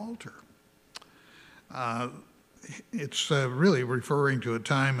under the altar. It's really referring to a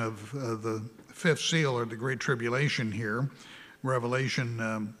time of the fifth seal, or the Great Tribulation here,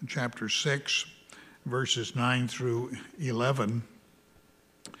 Revelation chapter 6, verses 9 through 11.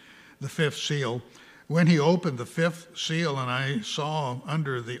 The fifth seal. When he opened the fifth seal, and I saw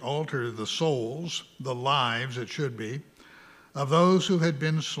under the altar the souls, the lives, it should be, of those who had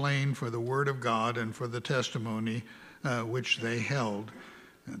been slain for the word of God and for the testimony which they held.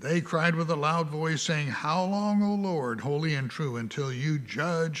 And they cried with a loud voice, saying, How long, O Lord, holy and true, until you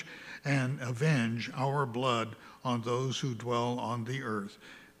judge and avenge our blood on those who dwell on the earth?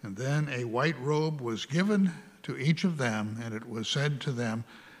 And then a white robe was given to each of them, and it was said to them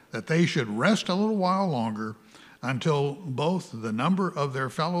that they should rest a little while longer until both the number of their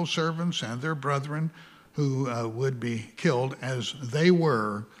fellow servants and their brethren who would be killed as they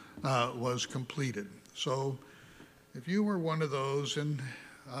were was completed. So if you were one of those and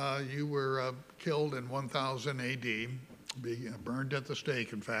you were killed in 1000 AD, burned at the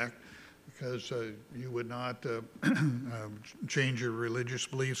stake, in fact, because you would not change your religious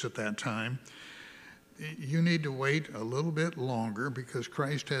beliefs at that time, you need to wait a little bit longer because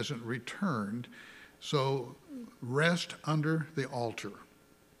Christ hasn't returned. So rest under the altar.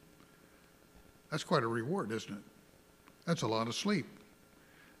 That's quite a reward, isn't it? That's a lot of sleep.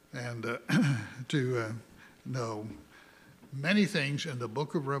 And to know many things in the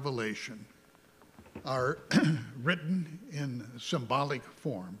book of Revelation are written in symbolic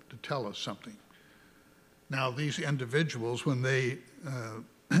form to tell us something. Now, these individuals, when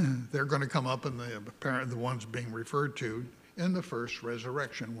they're going to come up in the ones being referred to in the first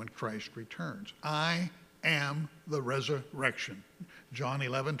resurrection when Christ returns. I am the resurrection. John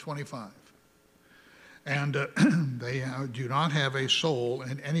 11:25. And they do not have a soul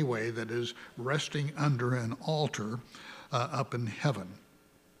in any way that is resting under an altar up in heaven.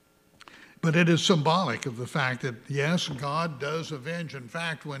 But it is symbolic of the fact that, yes, God does avenge. In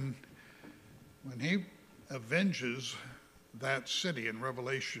fact, when he avenges that city in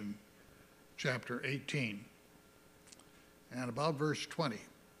Revelation chapter 18 and about verse 20,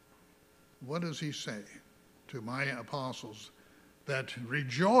 what does he say to my apostles? That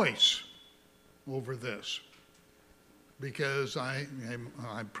rejoice over this, because I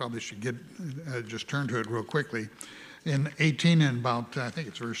probably should just turn to it real quickly. In 18 and about, I think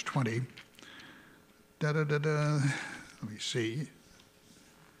it's verse 20, let me see.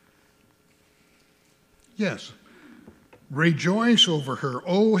 Yes. Rejoice over her,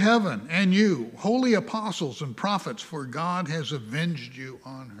 O heaven, and you, holy apostles and prophets, for God has avenged you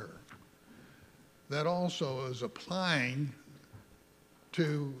on her. That also is applying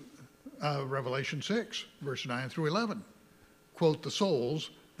to Revelation 6, verse 9 through 11. Quote, the souls,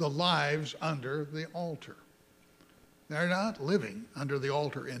 the lives under the altar. They're not living under the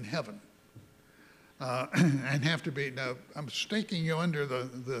altar in heaven. And have to be, now I'm staking you under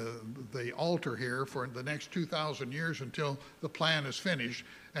the altar here for the next 2,000 years until the plan is finished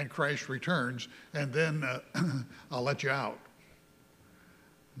and Christ returns, and then I'll let you out.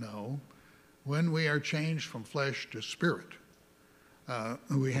 No, when we are changed from flesh to spirit,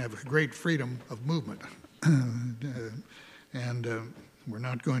 we have great freedom of movement. And we're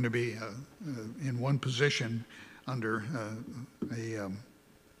not going to be in one position under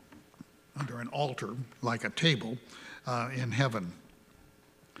an altar, like a table in heaven.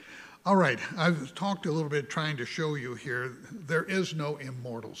 All right, I've talked a little bit trying to show you here, there is no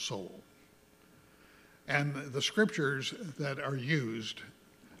immortal soul. And the scriptures that are used,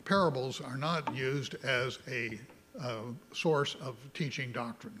 parables are not used as a source of teaching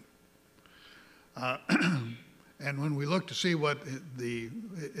doctrine. And when we look to see what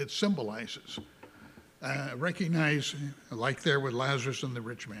it symbolizes, recognize, like there with Lazarus and the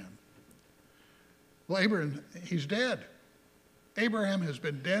rich man. Well, Abraham, he's dead. Abraham has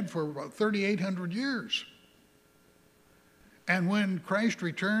been dead for about 3,800 years. And when Christ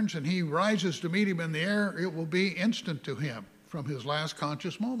returns and he rises to meet him in the air, it will be instant to him from his last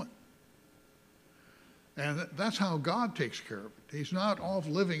conscious moment. And that's how God takes care of it. He's not off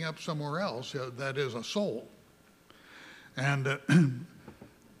living up somewhere else. That is a soul. And,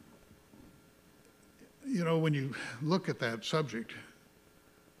 you know, when you look at that subject,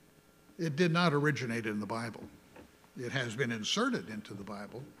 it did not originate in the Bible. It has been inserted into the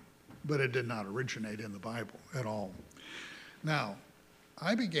Bible, but it did not originate in the Bible at all. Now,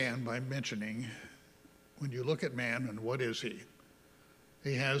 I began by mentioning, when you look at man, and what is he?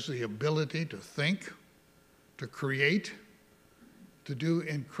 He has the ability to think, to create, to do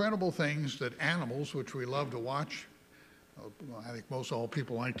incredible things that animals, which we love to watch, I think most all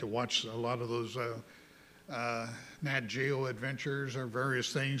people like to watch a lot of those Nat Geo adventures or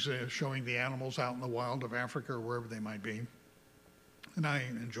various things showing the animals out in the wild of Africa or wherever they might be. And I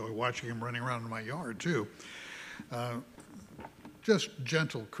enjoy watching them running around in my yard too. Just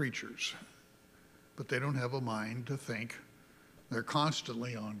gentle creatures, but they don't have a mind to think. They're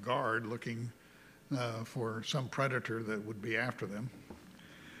constantly on guard looking for some predator that would be after them.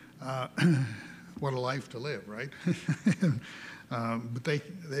 What a life to live, right? But they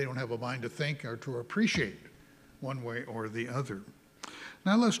don't have a mind to think or to appreciate one way or the other.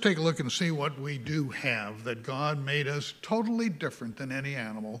 Now let's take a look and see what we do have, that God made us totally different than any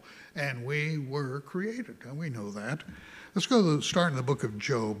animal, and we were created, and we know that. Let's go to start in the book of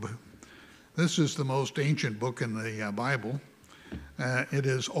Job. This is the most ancient book in the Bible. It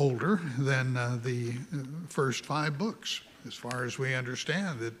is older than the first 5 books, as far as we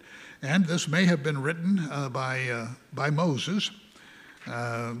understand it. And this may have been written by Moses,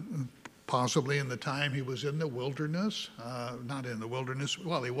 possibly in the time he was in the wilderness. Not in the wilderness,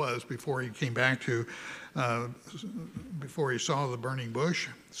 well, he was before he came back to, before he saw the burning bush,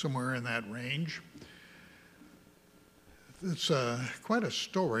 somewhere in that range. It's quite a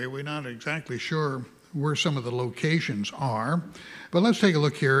story. We're not exactly sure where some of the locations are. But let's take a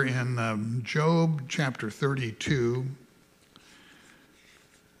look here in Job chapter 32.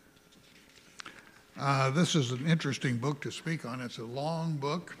 This is an interesting book to speak on. It's a long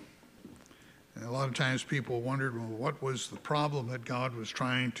book. And a lot of times people wondered, well, what was the problem that God was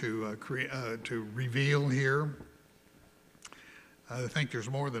trying to reveal here? I think there's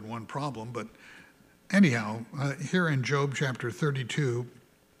more than one problem, but anyhow, here in Job chapter 32,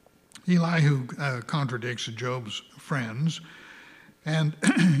 Elihu contradicts Job's friends, and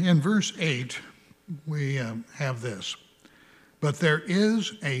in verse 8, we have this: "But there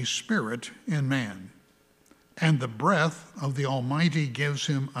is a spirit in man, and the breath of the Almighty gives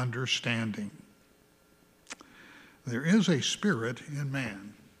him understanding." There is a spirit in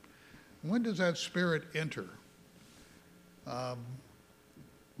man. When does that spirit enter?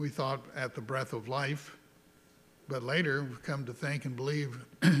 We thought at the breath of life, but later we've come to think and believe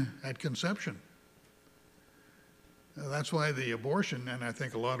at conception. That's why the abortion, and I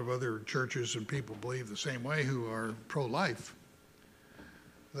think a lot of other churches and people believe the same way who are pro-life,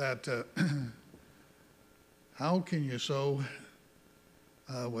 that how can you so,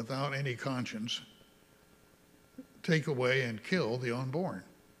 without any conscience, take away and kill the unborn?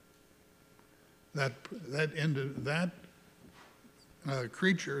 That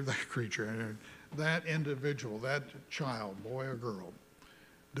individual, that child, boy or girl,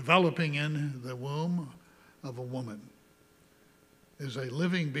 developing in the womb of a woman, is a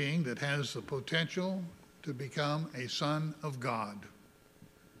living being that has the potential to become a son of God.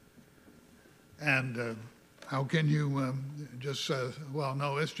 And how can you just well,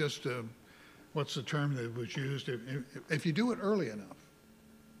 no, it's just, what's the term that was used? If you do it early enough,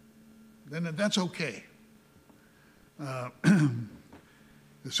 then that's okay.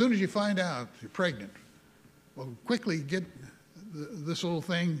 As soon as you find out you're pregnant, well, quickly get this little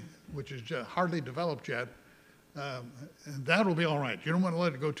thing, which is hardly developed yet, and that'll be all right. You don't want to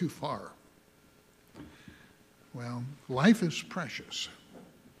let it go too far. Well, life is precious.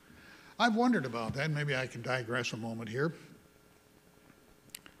 I've wondered about that. Maybe I can digress a moment here.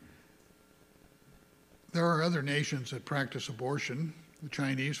 There are other nations that practice abortion. The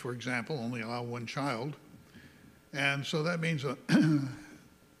Chinese, for example, only allow one child. And so that means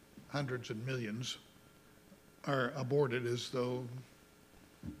hundreds and millions are aborted as though,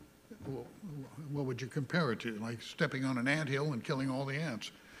 what would you compare it to? Like stepping on an anthill and killing all the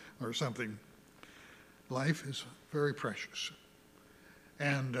ants or something. Life is very precious.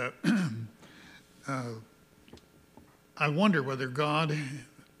 And I wonder whether God,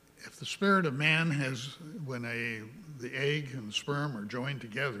 if the spirit of man has, when the egg and the sperm are joined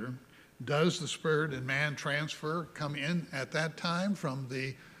together, does the spirit in man come in at that time from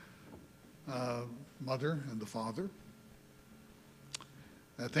the mother and the father?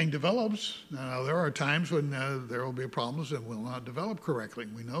 That thing develops. Now, there are times when there will be problems and will not develop correctly.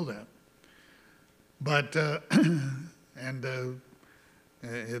 We know that. But,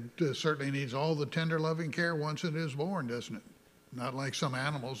 it certainly needs all the tender, loving care once it is born, doesn't it? Not like some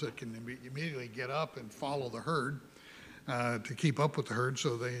animals that can immediately get up and follow the herd to keep up with the herd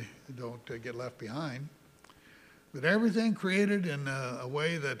so they don't get left behind. But everything created in a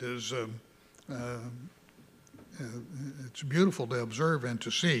way that is it's beautiful to observe and to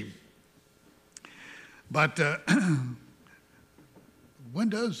see. But when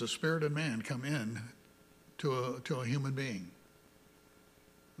does the spirit of man come in to a human being?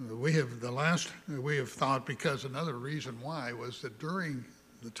 We have thought, because another reason why was that during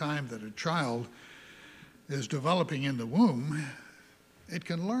the time that a child is developing in the womb, it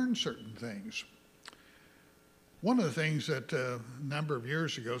can learn certain things. One of the things that a number of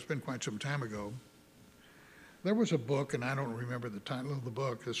years ago, it's been quite some time ago, there was a book, and I don't remember the title of the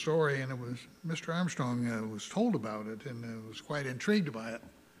book, the story, and it was Mr. Armstrong was told about it and was quite intrigued by it.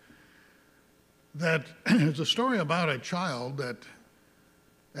 That it's a story about a child that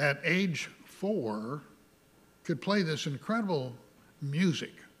at age 4 could play this incredible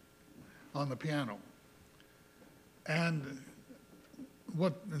music on the piano. And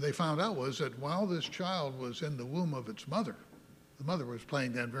what they found out was that while this child was in the womb of its mother, the mother was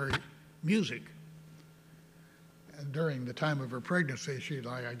playing that very music. And during the time of her pregnancy, she,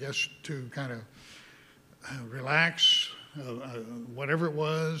 I guess, to kind of relax, whatever it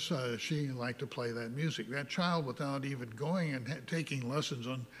was, she liked to play that music. That child, without even going and taking lessons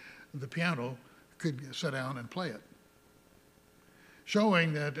on the piano, could sit down and play it.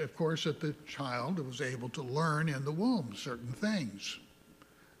 Showing that, of course, that the child was able to learn in the womb certain things,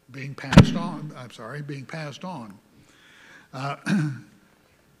 being passed on.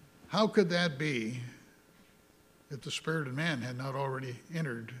 How could that be if the spirit of man had not already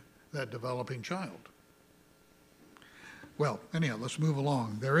entered that developing child? Well, anyhow, let's move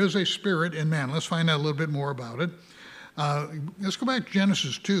along. There is a spirit in man. Let's find out a little bit more about it. Let's go back to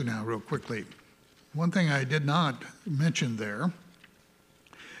Genesis 2 now real quickly. One thing I did not mention there,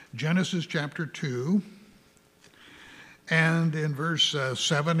 Genesis chapter 2, and in verse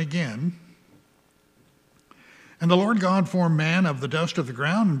 7 again. And the Lord God formed man of the dust of the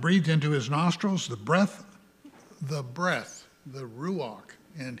ground and breathed into his nostrils the breath, the ruach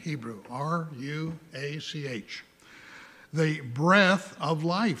in Hebrew, R-U-A-C-H, the breath of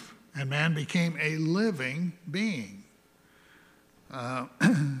life, and man became a living being.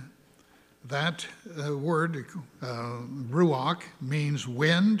 That word, ruach, means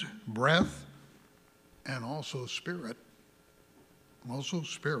wind, breath, and also spirit. Also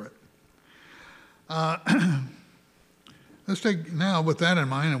spirit. Let's take, now with that in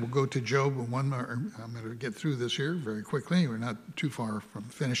mind, and we'll go to Job one more. I'm going to get through this here very quickly. We're not too far from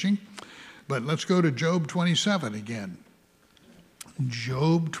finishing. But let's go to Job 27 again.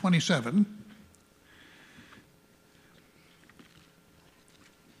 Job 27.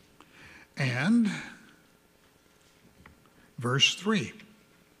 And verse 3.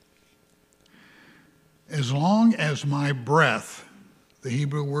 As long as my breath, the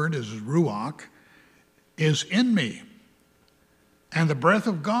Hebrew word is ruach, is in me, and the breath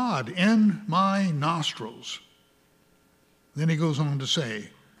of God in my nostrils. Then he goes on to say,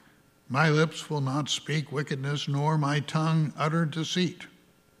 my lips will not speak wickedness, nor my tongue utter deceit.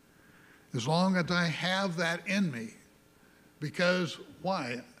 As long as I have that in me, because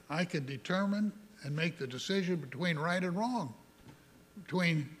why? I can determine and make the decision between right and wrong,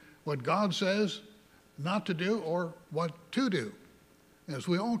 between what God says not to do or what to do, as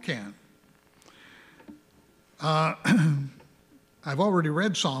we all can. I've already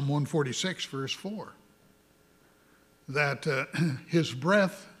read Psalm 146, verse 4, that his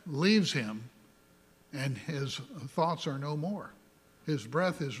breath leaves him and his thoughts are no more. His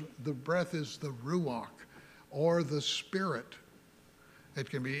breath is the ruach, or the spirit. It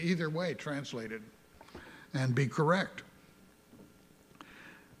can be either way translated and be correct.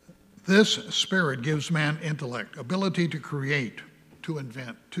 This spirit gives man intellect, ability to create, to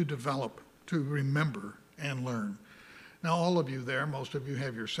invent, to develop, to remember, and learn. Now, all of you there, most of you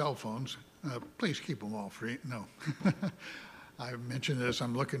have your cell phones. Please keep them all free. No. I mentioned this.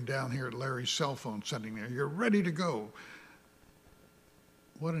 I'm looking down here at Larry's cell phone sitting there. You're ready to go.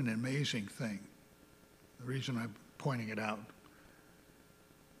 What an amazing thing. The reason I'm pointing it out.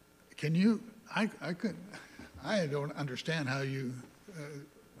 Can you, I don't understand how you,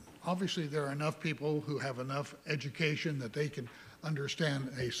 obviously there are enough people who have enough education that they can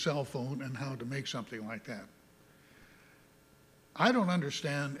understand a cell phone and how to make something like that. I don't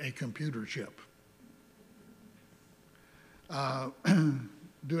understand a computer chip.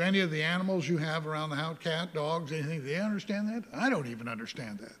 Do any of the animals you have around the house, cat, dogs, anything, do they understand that? I don't even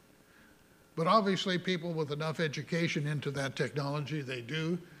understand that. But obviously people with enough education into that technology, they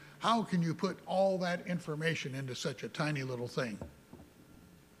do. How can you put all that information into such a tiny little thing?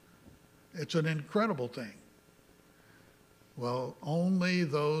 It's an incredible thing. Well, only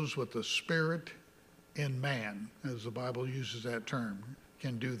those with the spirit in man, as the Bible uses that term,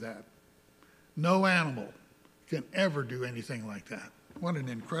 can do that. No animal can ever do anything like that. What an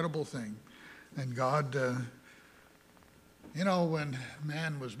incredible thing. And God, when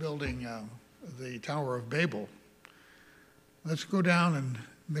man was building the Tower of Babel, let's go down and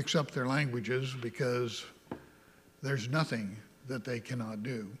mix up their languages, because there's nothing that they cannot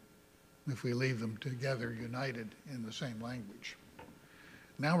do if we leave them together united in the same language.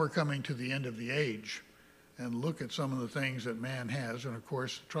 Now we're coming to the end of the age, and look at some of the things that man has, and of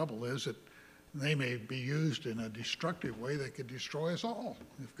course the trouble is that they may be used in a destructive way that could destroy us all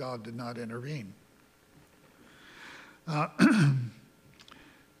if God did not intervene. In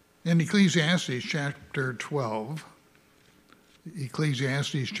Ecclesiastes chapter 12,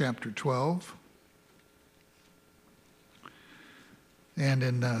 and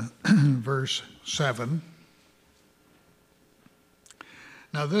in verse 7.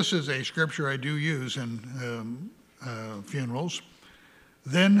 Now this is a scripture I do use in funerals.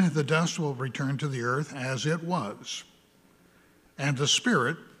 Then the dust will return to the earth as it was, and the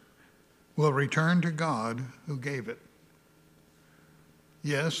spirit will return to God who gave it.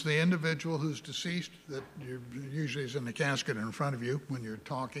 Yes, the individual who's deceased, that usually is in the casket in front of you when you're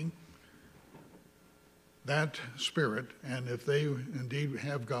talking, that spirit, and if they indeed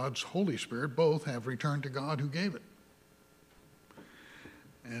have God's Holy Spirit, both have returned to God who gave it.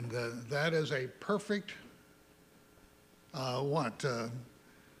 And that is a perfect,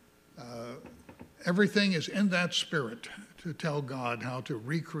 everything is in that spirit to tell God how to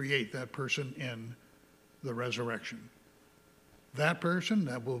recreate that person in the resurrection. That person,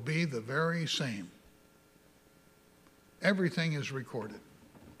 that will be the very same. Everything is recorded.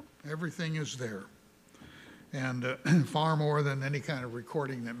 Everything is there. and far more than any kind of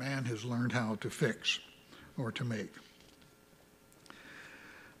recording that man has learned how to fix or to make.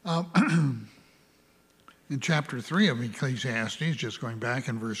 In chapter 3 of Ecclesiastes, just going back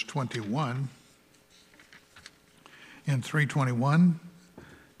in verse 21, in 3:21,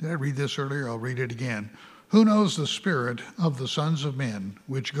 did I read this earlier? I'll read it again. Who knows the spirit of the sons of men,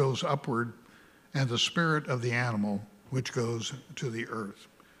 which goes upward, and the spirit of the animal, which goes to the earth?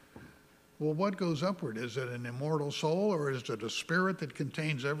 Well, what goes upward? Is it an immortal soul, or is it a spirit that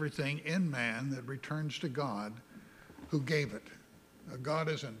contains everything in man that returns to God who gave it? God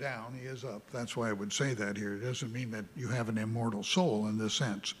isn't down, he is up. That's why I would say that here. It doesn't mean that you have an immortal soul in this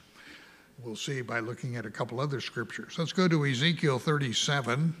sense. We'll see by looking at a couple other scriptures. Let's go to Ezekiel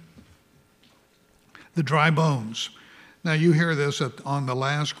 37, the dry bones. Now you hear this on the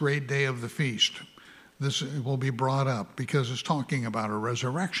last great day of the feast. This will be brought up because it's talking about a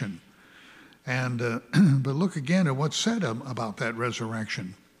resurrection. And but look again at what's said about that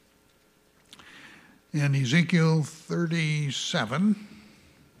resurrection. In Ezekiel 37,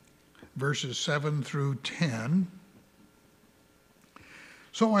 verses 7 through 10,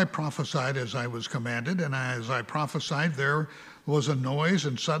 so I prophesied as I was commanded, and as I prophesied, there was a noise,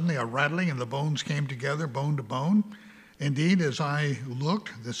 and suddenly a rattling, and the bones came together, bone to bone. Indeed, as I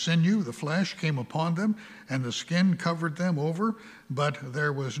looked, the sinew, the flesh, came upon them, and the skin covered them over, but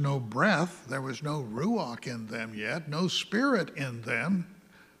there was no breath, there was no ruach in them yet, no spirit in them.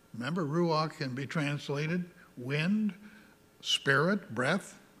 Remember, ruach can be translated wind, spirit,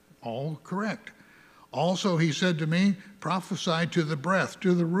 breath, all correct. Also, he said to me, prophesy to the breath,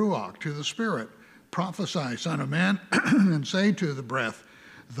 to the ruach, to the spirit. Prophesy, son of man, and say to the breath,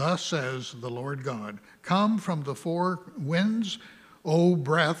 thus says the Lord God, come from the four winds, O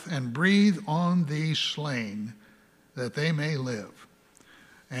breath, and breathe on these slain, that they may live.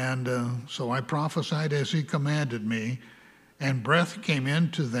 And so I prophesied as he commanded me, and breath came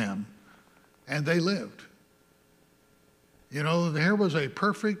into them, and they lived. You know, there was a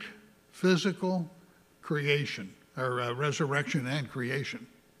perfect physical creation, or resurrection and creation.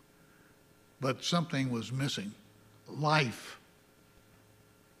 But something was missing. Life.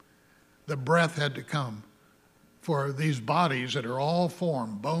 The breath had to come for these bodies that are all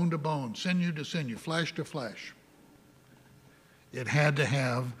formed, bone to bone, sinew to sinew, flesh to flesh. It had to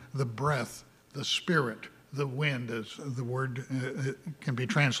have the breath, the spirit, the wind, as the word can be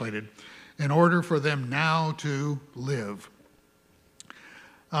translated, in order for them now to live.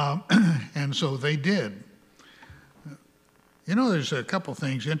 And so they did. You know, there's a couple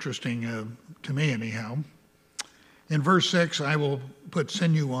things interesting to me anyhow. In verse 6, I will put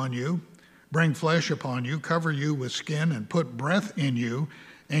sinew on you, bring flesh upon you, cover you with skin, and put breath in you,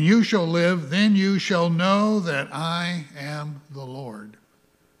 and you shall live. Then you shall know that I am the Lord.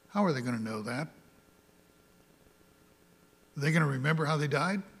 How are they going to know that? Are they going to remember how they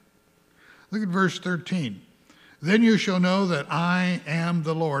died? Look at verse 13. Then you shall know that I am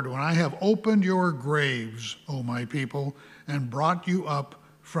the Lord, when I have opened your graves, O my people, and brought you up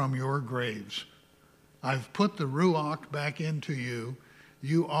from your graves. I've put the ruach back into you.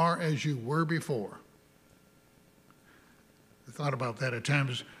 You are as you were before. I thought about that at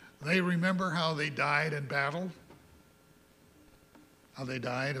times. They remember how they died in battle, how they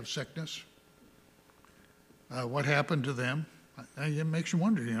died of sickness, what happened to them. It makes you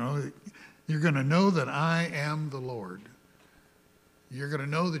wonder, you know. You're going to know that I am the Lord. You're going to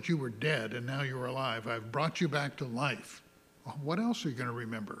know that you were dead and now you're alive. I've brought you back to life. What else are you going to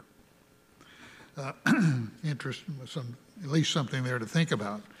remember? Interesting, at least something there to think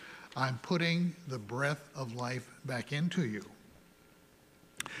about. I'm putting the breath of life back into you.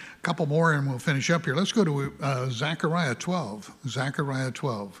 A couple more and we'll finish up here. Let's go to Zechariah 12. Zechariah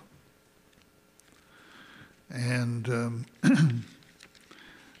 12. And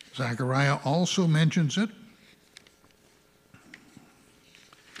Zechariah also mentions it.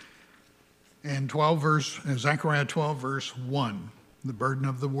 In Zechariah 12, verse 1, the burden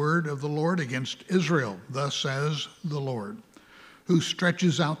of the word of the Lord against Israel. Thus says the Lord, who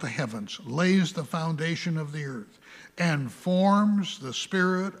stretches out the heavens, lays the foundation of the earth, and forms the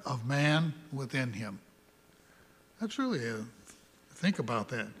spirit of man within him. That's really think about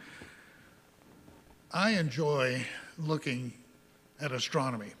that. I enjoy looking at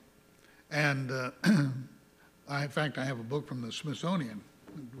astronomy. And in fact, I have a book from the Smithsonian.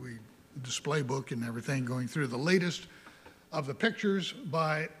 We display book and everything, going through the latest of the pictures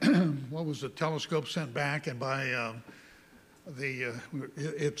by what was the telescope sent back, and by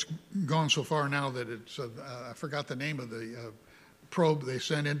it's gone so far now that it's I forgot the name of the probe they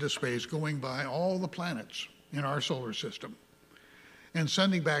sent into space, going by all the planets in our solar system and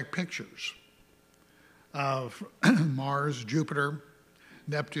sending back pictures Mars, Jupiter,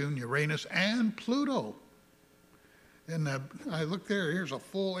 Neptune, Uranus, and Pluto. And I look there, here's a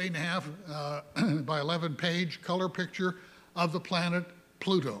full 8.5 by 11 page color picture of the planet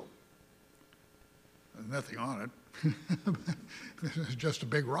Pluto. There's nothing on it. It's just a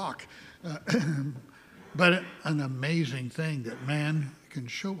big rock. But an amazing thing that man can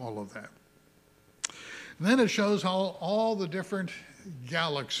show all of that. And then it shows how all the different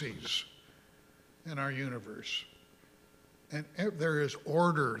galaxies in our universe. And there is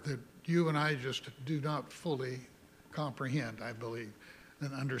order that you and I just do not fully comprehend, I believe,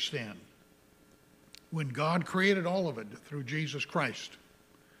 and understand. When God created all of it through Jesus Christ,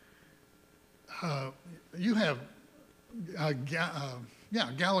 you have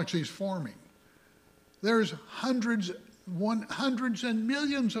galaxies forming. There's hundreds and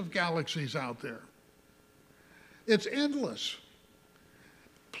millions of galaxies out there. It's endless.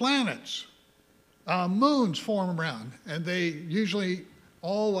 Planets, moons form around, and they usually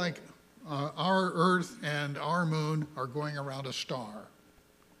all like our Earth and our moon are going around a star.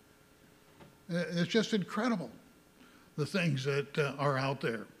 It's just incredible, the things that are out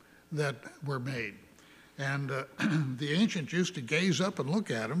there that were made. And the ancients used to gaze up and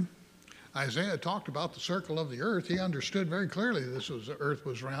look at them. Isaiah talked about the circle of the earth. He understood very clearly the earth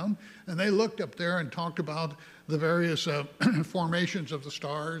was round. And they looked up there and talked about the various formations of the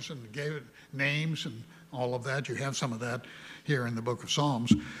stars and gave it names and all of that. You have some of that here in the book of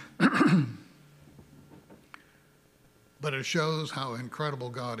Psalms. But it shows how incredible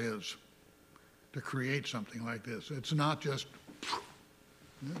God is to create something like this. It's not just,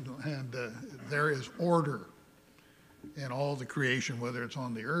 and there is order in all the creation, whether it's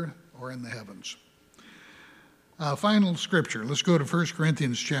on the earth or in the heavens. Final scripture. Let's go to 1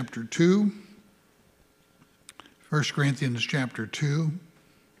 Corinthians chapter 2. 1 Corinthians chapter 2.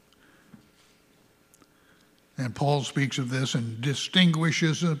 And Paul speaks of this and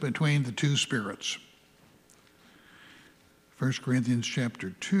distinguishes it between the two spirits. 1 Corinthians chapter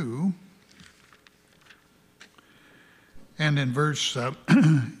 2. And in verse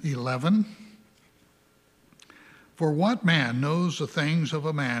 11. For what man knows the things of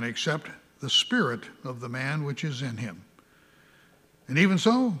a man except the spirit of the man which is in him? And even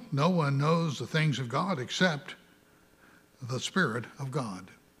so, no one knows the things of God except the Spirit of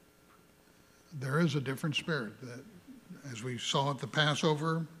God. There is a different spirit that, as we saw at the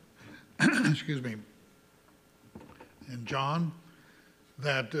Passover, excuse me, in John,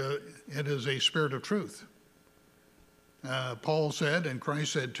 that it is a spirit of truth. Paul said, and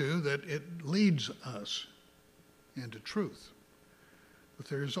Christ said too, that it leads us into truth. But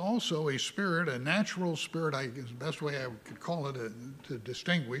there's also a spirit, a natural spirit, I guess the best way I could call it, to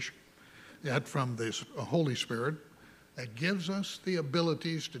distinguish that from this Holy Spirit, that gives us the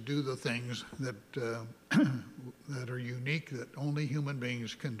abilities to do the things that that are unique, that only human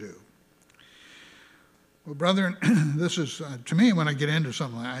beings can do. Well, brethren, this is, to me, when I get into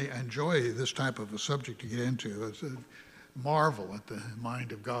something, I enjoy this type of a subject to get into. It's a marvel at the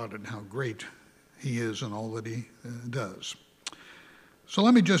mind of God and how great He is and all that He does. So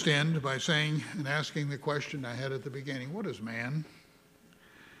let me just end by saying and asking the question I had at the beginning: what is man?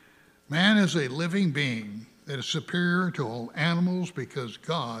 Man is a living being that is superior to all animals because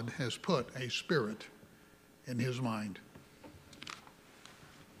God has put a spirit in his mind.